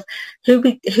terms of who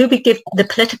we give the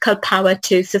political power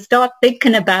to. So start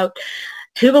thinking about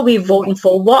who are we voting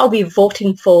for, what are we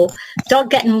voting for, start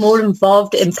getting more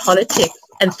involved in politics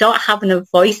and start having a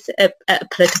voice at a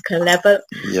political level.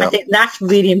 Yep. I think that's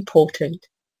really important.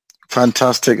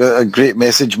 Fantastic. A great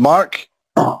message. Mark?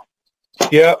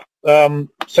 Yeah,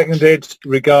 seconded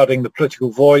regarding the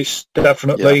political voice,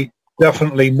 definitely. Yeah.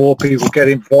 Definitely more people get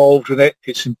involved with it.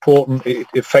 It's important. It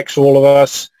affects all of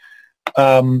us.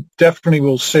 Definitely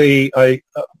we'll see the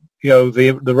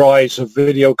rise of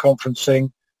video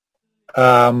conferencing.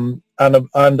 And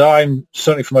I'm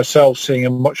certainly for myself seeing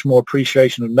a much more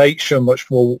appreciation of nature,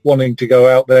 much more wanting to go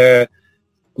out there,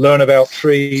 learn about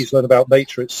trees, learn about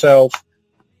nature itself,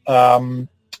 and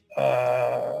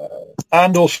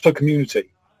also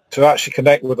community, to actually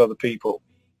connect with other people,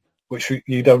 which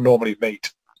you don't normally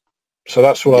meet. So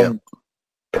that's what I'm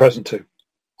present to.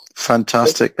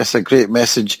 Fantastic. That's a great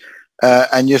message.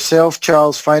 And yourself,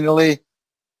 Charles, finally?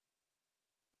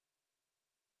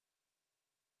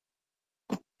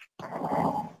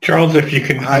 Charles, if you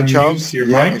can unmute your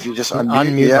mic. If you just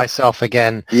unmute myself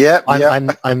again.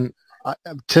 I'm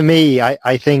to me,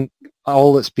 I think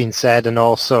all that's been said, and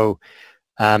also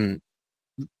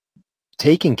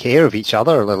taking care of each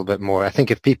other a little bit more. I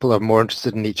think if people are more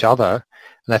interested in each other,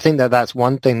 and I think that's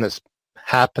one thing that's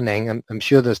happening. I'm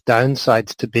sure there's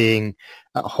downsides to being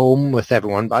at home with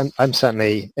everyone, but I'm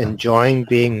certainly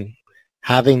enjoying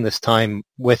having this time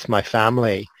with my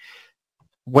family.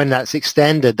 When that's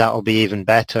extended, that'll be even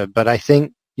better. But I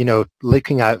think,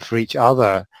 looking out for each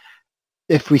other,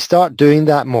 if we start doing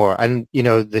that more, and,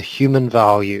 the human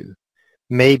value,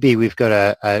 maybe we've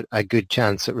got a good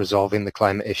chance at resolving the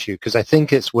climate issue, because I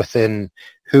think it's within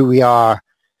who we are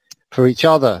for each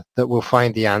other that we'll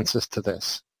find the answers to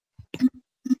this.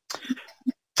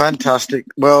 Fantastic.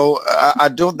 Well, I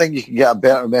don't think you can get a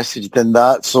better message than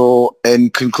that. So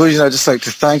in conclusion, I'd just like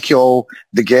to thank you all,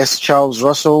 the guests, Charles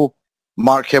Russell,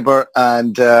 Mark Hibbert,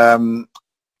 and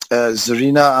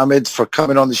Zarina Ahmed, for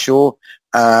coming on the show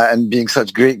and being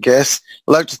such great guests.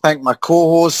 I'd like to thank my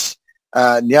co-hosts,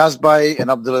 Niazbai and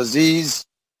Abdulaziz.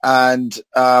 And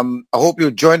I hope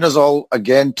you'll join us all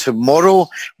again tomorrow,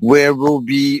 where we'll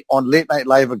be on Late Night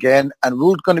Live again, and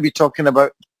we're going to be talking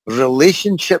about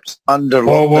relationships under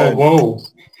lockdown. Whoa.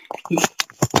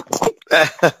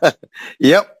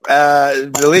 Yep,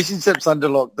 relationships under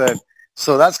lockdown.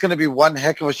 So that's going to be one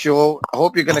heck of a show. I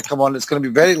hope you're going to come on. It's going to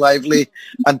be very lively.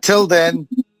 Until then,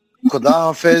 Khuda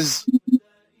Hafiz.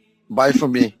 Bye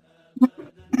from me.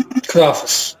 Khuda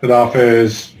Hafiz. Khuda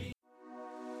Hafiz.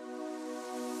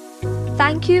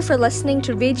 Thank you for listening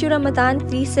to Radio Ramadan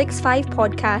 365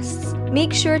 podcasts.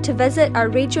 Make sure to visit our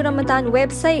Radio Ramadan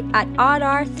website at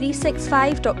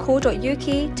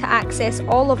rr365.co.uk to access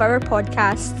all of our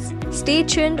podcasts. Stay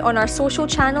tuned on our social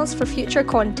channels for future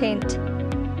content.